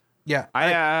 Yeah.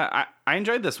 I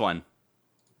enjoyed this one.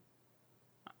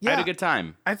 Yeah, I had a good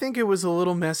time. I think it was a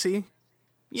little messy.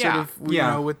 Yeah. Sort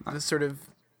of, with the sort of,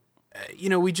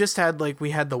 we just had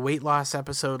we had the weight loss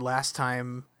episode last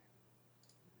time.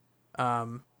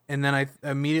 And then I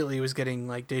immediately was getting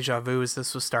like deja vu as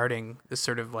this was starting. This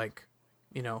sort of like,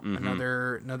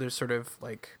 another sort of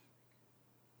like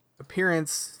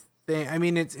appearance thing. I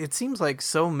mean, it seems like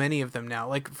so many of them now.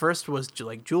 Like first was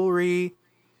like jewelry.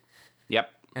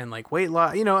 Yep. And like weight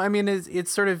loss. I mean,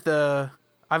 it's sort of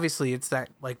obviously it's that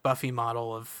like Buffy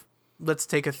model of let's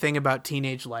take a thing about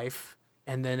teenage life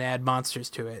and then add monsters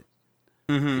to it.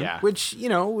 Mm-hmm. Yeah.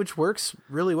 Which works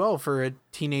really well for a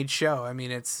teenage show. I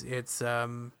mean, it's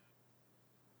instantly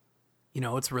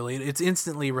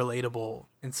relatable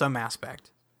in some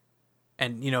aspect.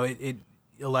 And, it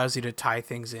allows you to tie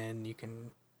things in. You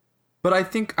can. But I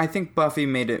think Buffy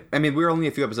made it. I mean, we were only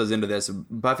a few episodes into this.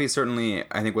 Buffy certainly,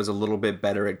 I think, was a little bit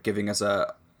better at giving us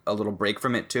a little break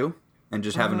from it too, and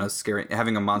just having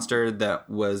having a monster that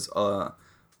was a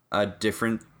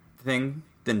different thing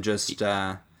than just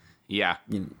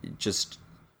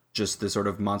just the sort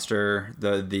of monster,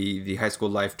 the high school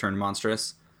life turned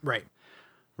monstrous. Right.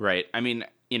 Right. I mean,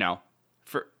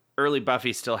 for early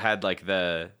Buffy still had like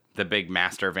the big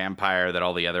master vampire that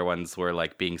all the other ones were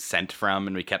like being sent from,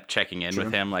 and we kept checking in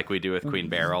with him like we do with Queen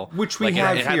Beryl. Which we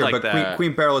have here, but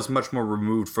Queen Beryl is much more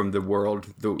removed from the world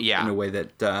in a way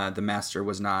that the master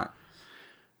was not.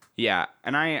 Yeah,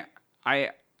 and I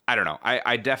don't know.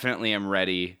 I definitely am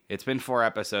ready. It's been 4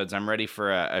 episodes. I'm ready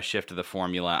for a shift of the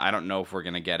formula. I don't know if we're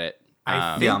going to get it.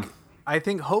 I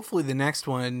think hopefully the next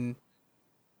one,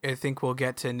 I think we'll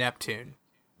get to Neptune.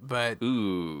 But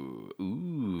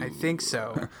ooh, I think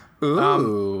so.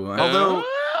 Ooh. Although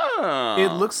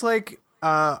it looks like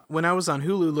when I was on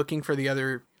Hulu looking for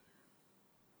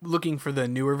the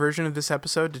newer version of this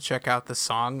episode to check out the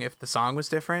song, if the song was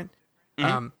different,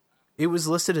 it was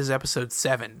listed as episode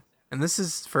 7. And this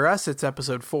is, for us, it's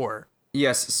episode 4.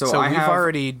 Yes, So I we've have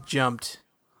already jumped.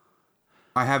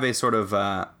 I have a sort of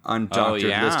undoctored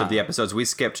yeah. list of the episodes. We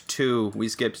skipped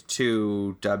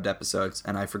two dubbed episodes,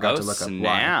 and I forgot to look up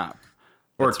why. Snap.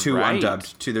 Or That's two right.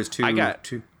 undubbed. There's two.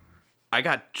 I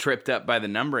got tripped up by the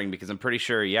numbering because I'm pretty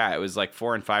sure, it was like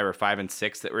 4 and 5 or 5 and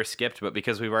 6 that were skipped, but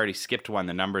because we've already skipped one,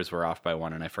 the numbers were off by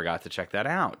 1, and I forgot to check that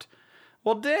out.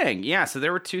 Well, dang. Yeah, so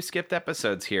there were 2 skipped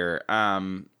episodes here.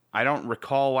 I don't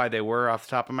recall why they were off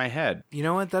the top of my head. You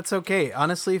know what? That's okay.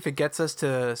 Honestly, if it gets us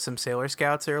to some Sailor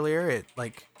Scouts earlier, it,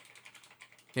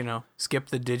 skip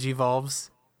the Digivolves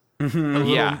a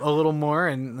little more,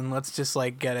 and let's just,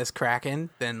 get us cracking,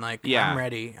 then, I'm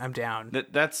ready. I'm down.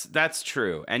 That's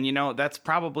true. And, that's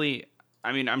probably...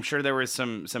 I mean, I'm sure there was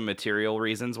some material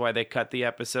reasons why they cut the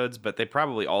episodes, but they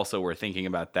probably also were thinking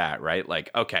about that, right?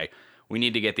 Like, okay, we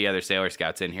need to get the other Sailor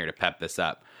Scouts in here to pep this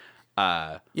up.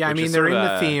 I mean, they're in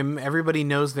the theme. Everybody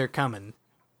knows they're coming.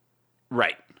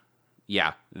 Right.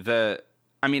 Yeah.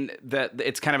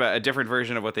 It's kind of a different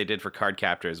version of what they did for Card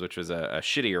Captors, which was a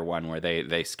shittier one where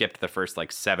they skipped the first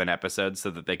 7 episodes so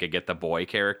that they could get the boy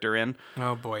character in.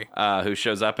 Oh boy. Who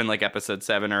shows up in episode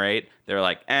 7 or 8. They're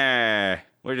like,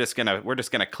 we're just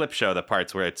gonna clip show the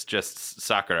parts where it's just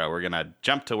Sakura. We're gonna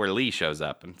jump to where Lee shows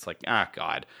up, and it's like,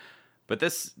 God. But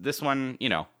this one,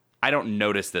 I don't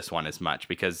notice this one as much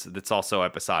because it's also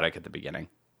episodic at the beginning.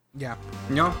 Yeah.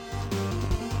 No.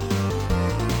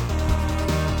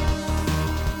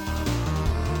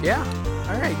 Yeah.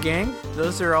 All right, gang.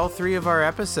 Those are all 3 of our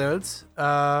episodes.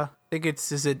 I think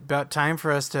is it about time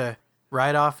for us to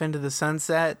ride off into the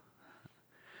sunset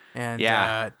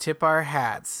and tip our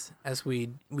hats as we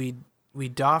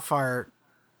doff our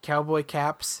cowboy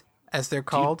caps, as they're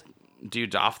called. Do you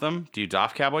doff them? Do you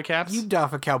doff cowboy caps? You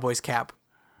doff a cowboy's cap.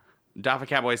 Doff a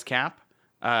cowboy's cap?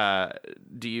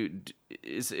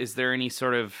 Is there any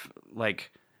sort of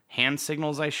hand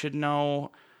signals I should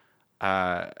know?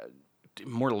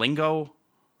 More lingo?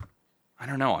 I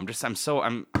don't know. I'm so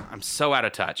out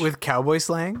of touch With cowboy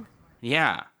slang?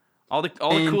 Yeah. All the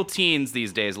cool teens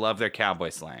these days love their cowboy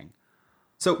slang.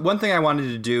 So one thing I wanted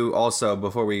to do also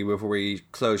before we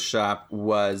close shop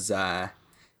was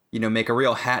make a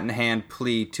real hat in hand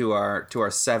plea to our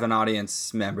 7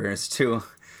 audience members to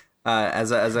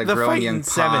as a The growing young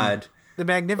Fightin' pod. 7. The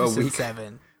Magnificent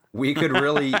 7. We could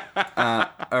really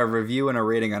a review and a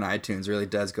rating on iTunes really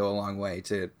does go a long way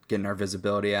to getting our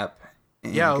visibility up.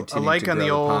 And Yeah, a continuing like to on the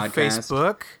grow old podcast.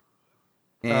 Facebook.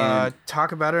 And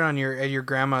Talk about it on at your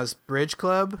grandma's bridge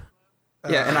club.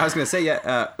 yeah, and I was gonna say,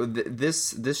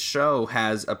 this show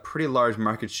has a pretty large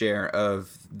market share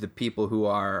of the people who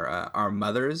are our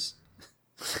mothers.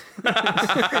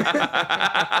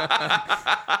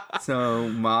 So,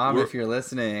 Mom, if you're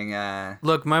listening,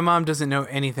 Look, my mom doesn't know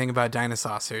anything about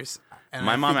dinosaurs. And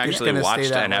My I mom think it's actually gonna stay watched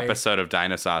that an way. episode of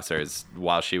Dinosaurs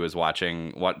while she was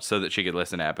watching so that she could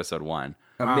listen to episode 1.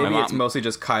 maybe My it's mom- mostly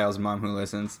just Kyle's mom who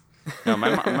listens. No,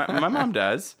 my mom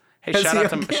does. Hey, Is shout he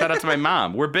out okay? shout out to my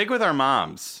mom. We're big with our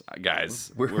moms,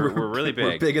 guys. We're really big.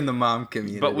 We're big in the mom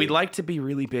community. But we'd like to be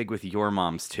really big with your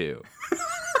moms too.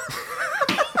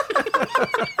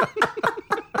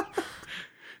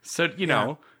 So,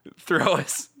 throw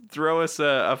us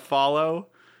a follow,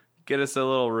 get us a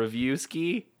little review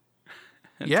ski,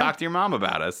 and Yeah. talk to your mom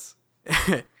about us.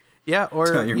 Yeah, or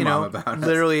Tell your mom about us.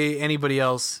 literally anybody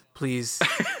else, please.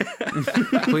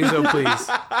 Please, oh please.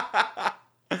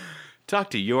 Talk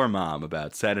to your mom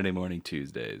about Saturday Morning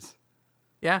Tuesdays.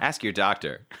 Yeah. Ask your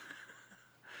doctor.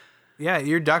 Yeah,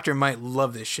 your doctor might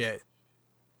love this shit.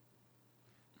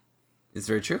 It's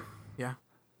very true. Yeah.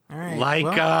 All right.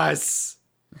 well, us.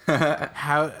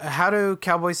 How do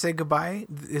cowboys say goodbye?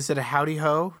 Is it a howdy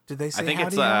ho? Did they say I think howdy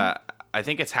it's ho? I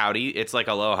think it's howdy. It's like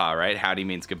aloha, right? Howdy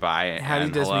means goodbye. Howdy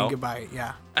and does hello. mean goodbye.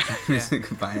 Yeah.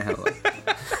 Goodbye and hello.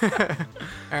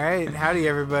 All right. Howdy,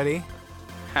 everybody.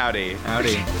 Howdy.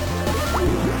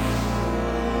 Howdy.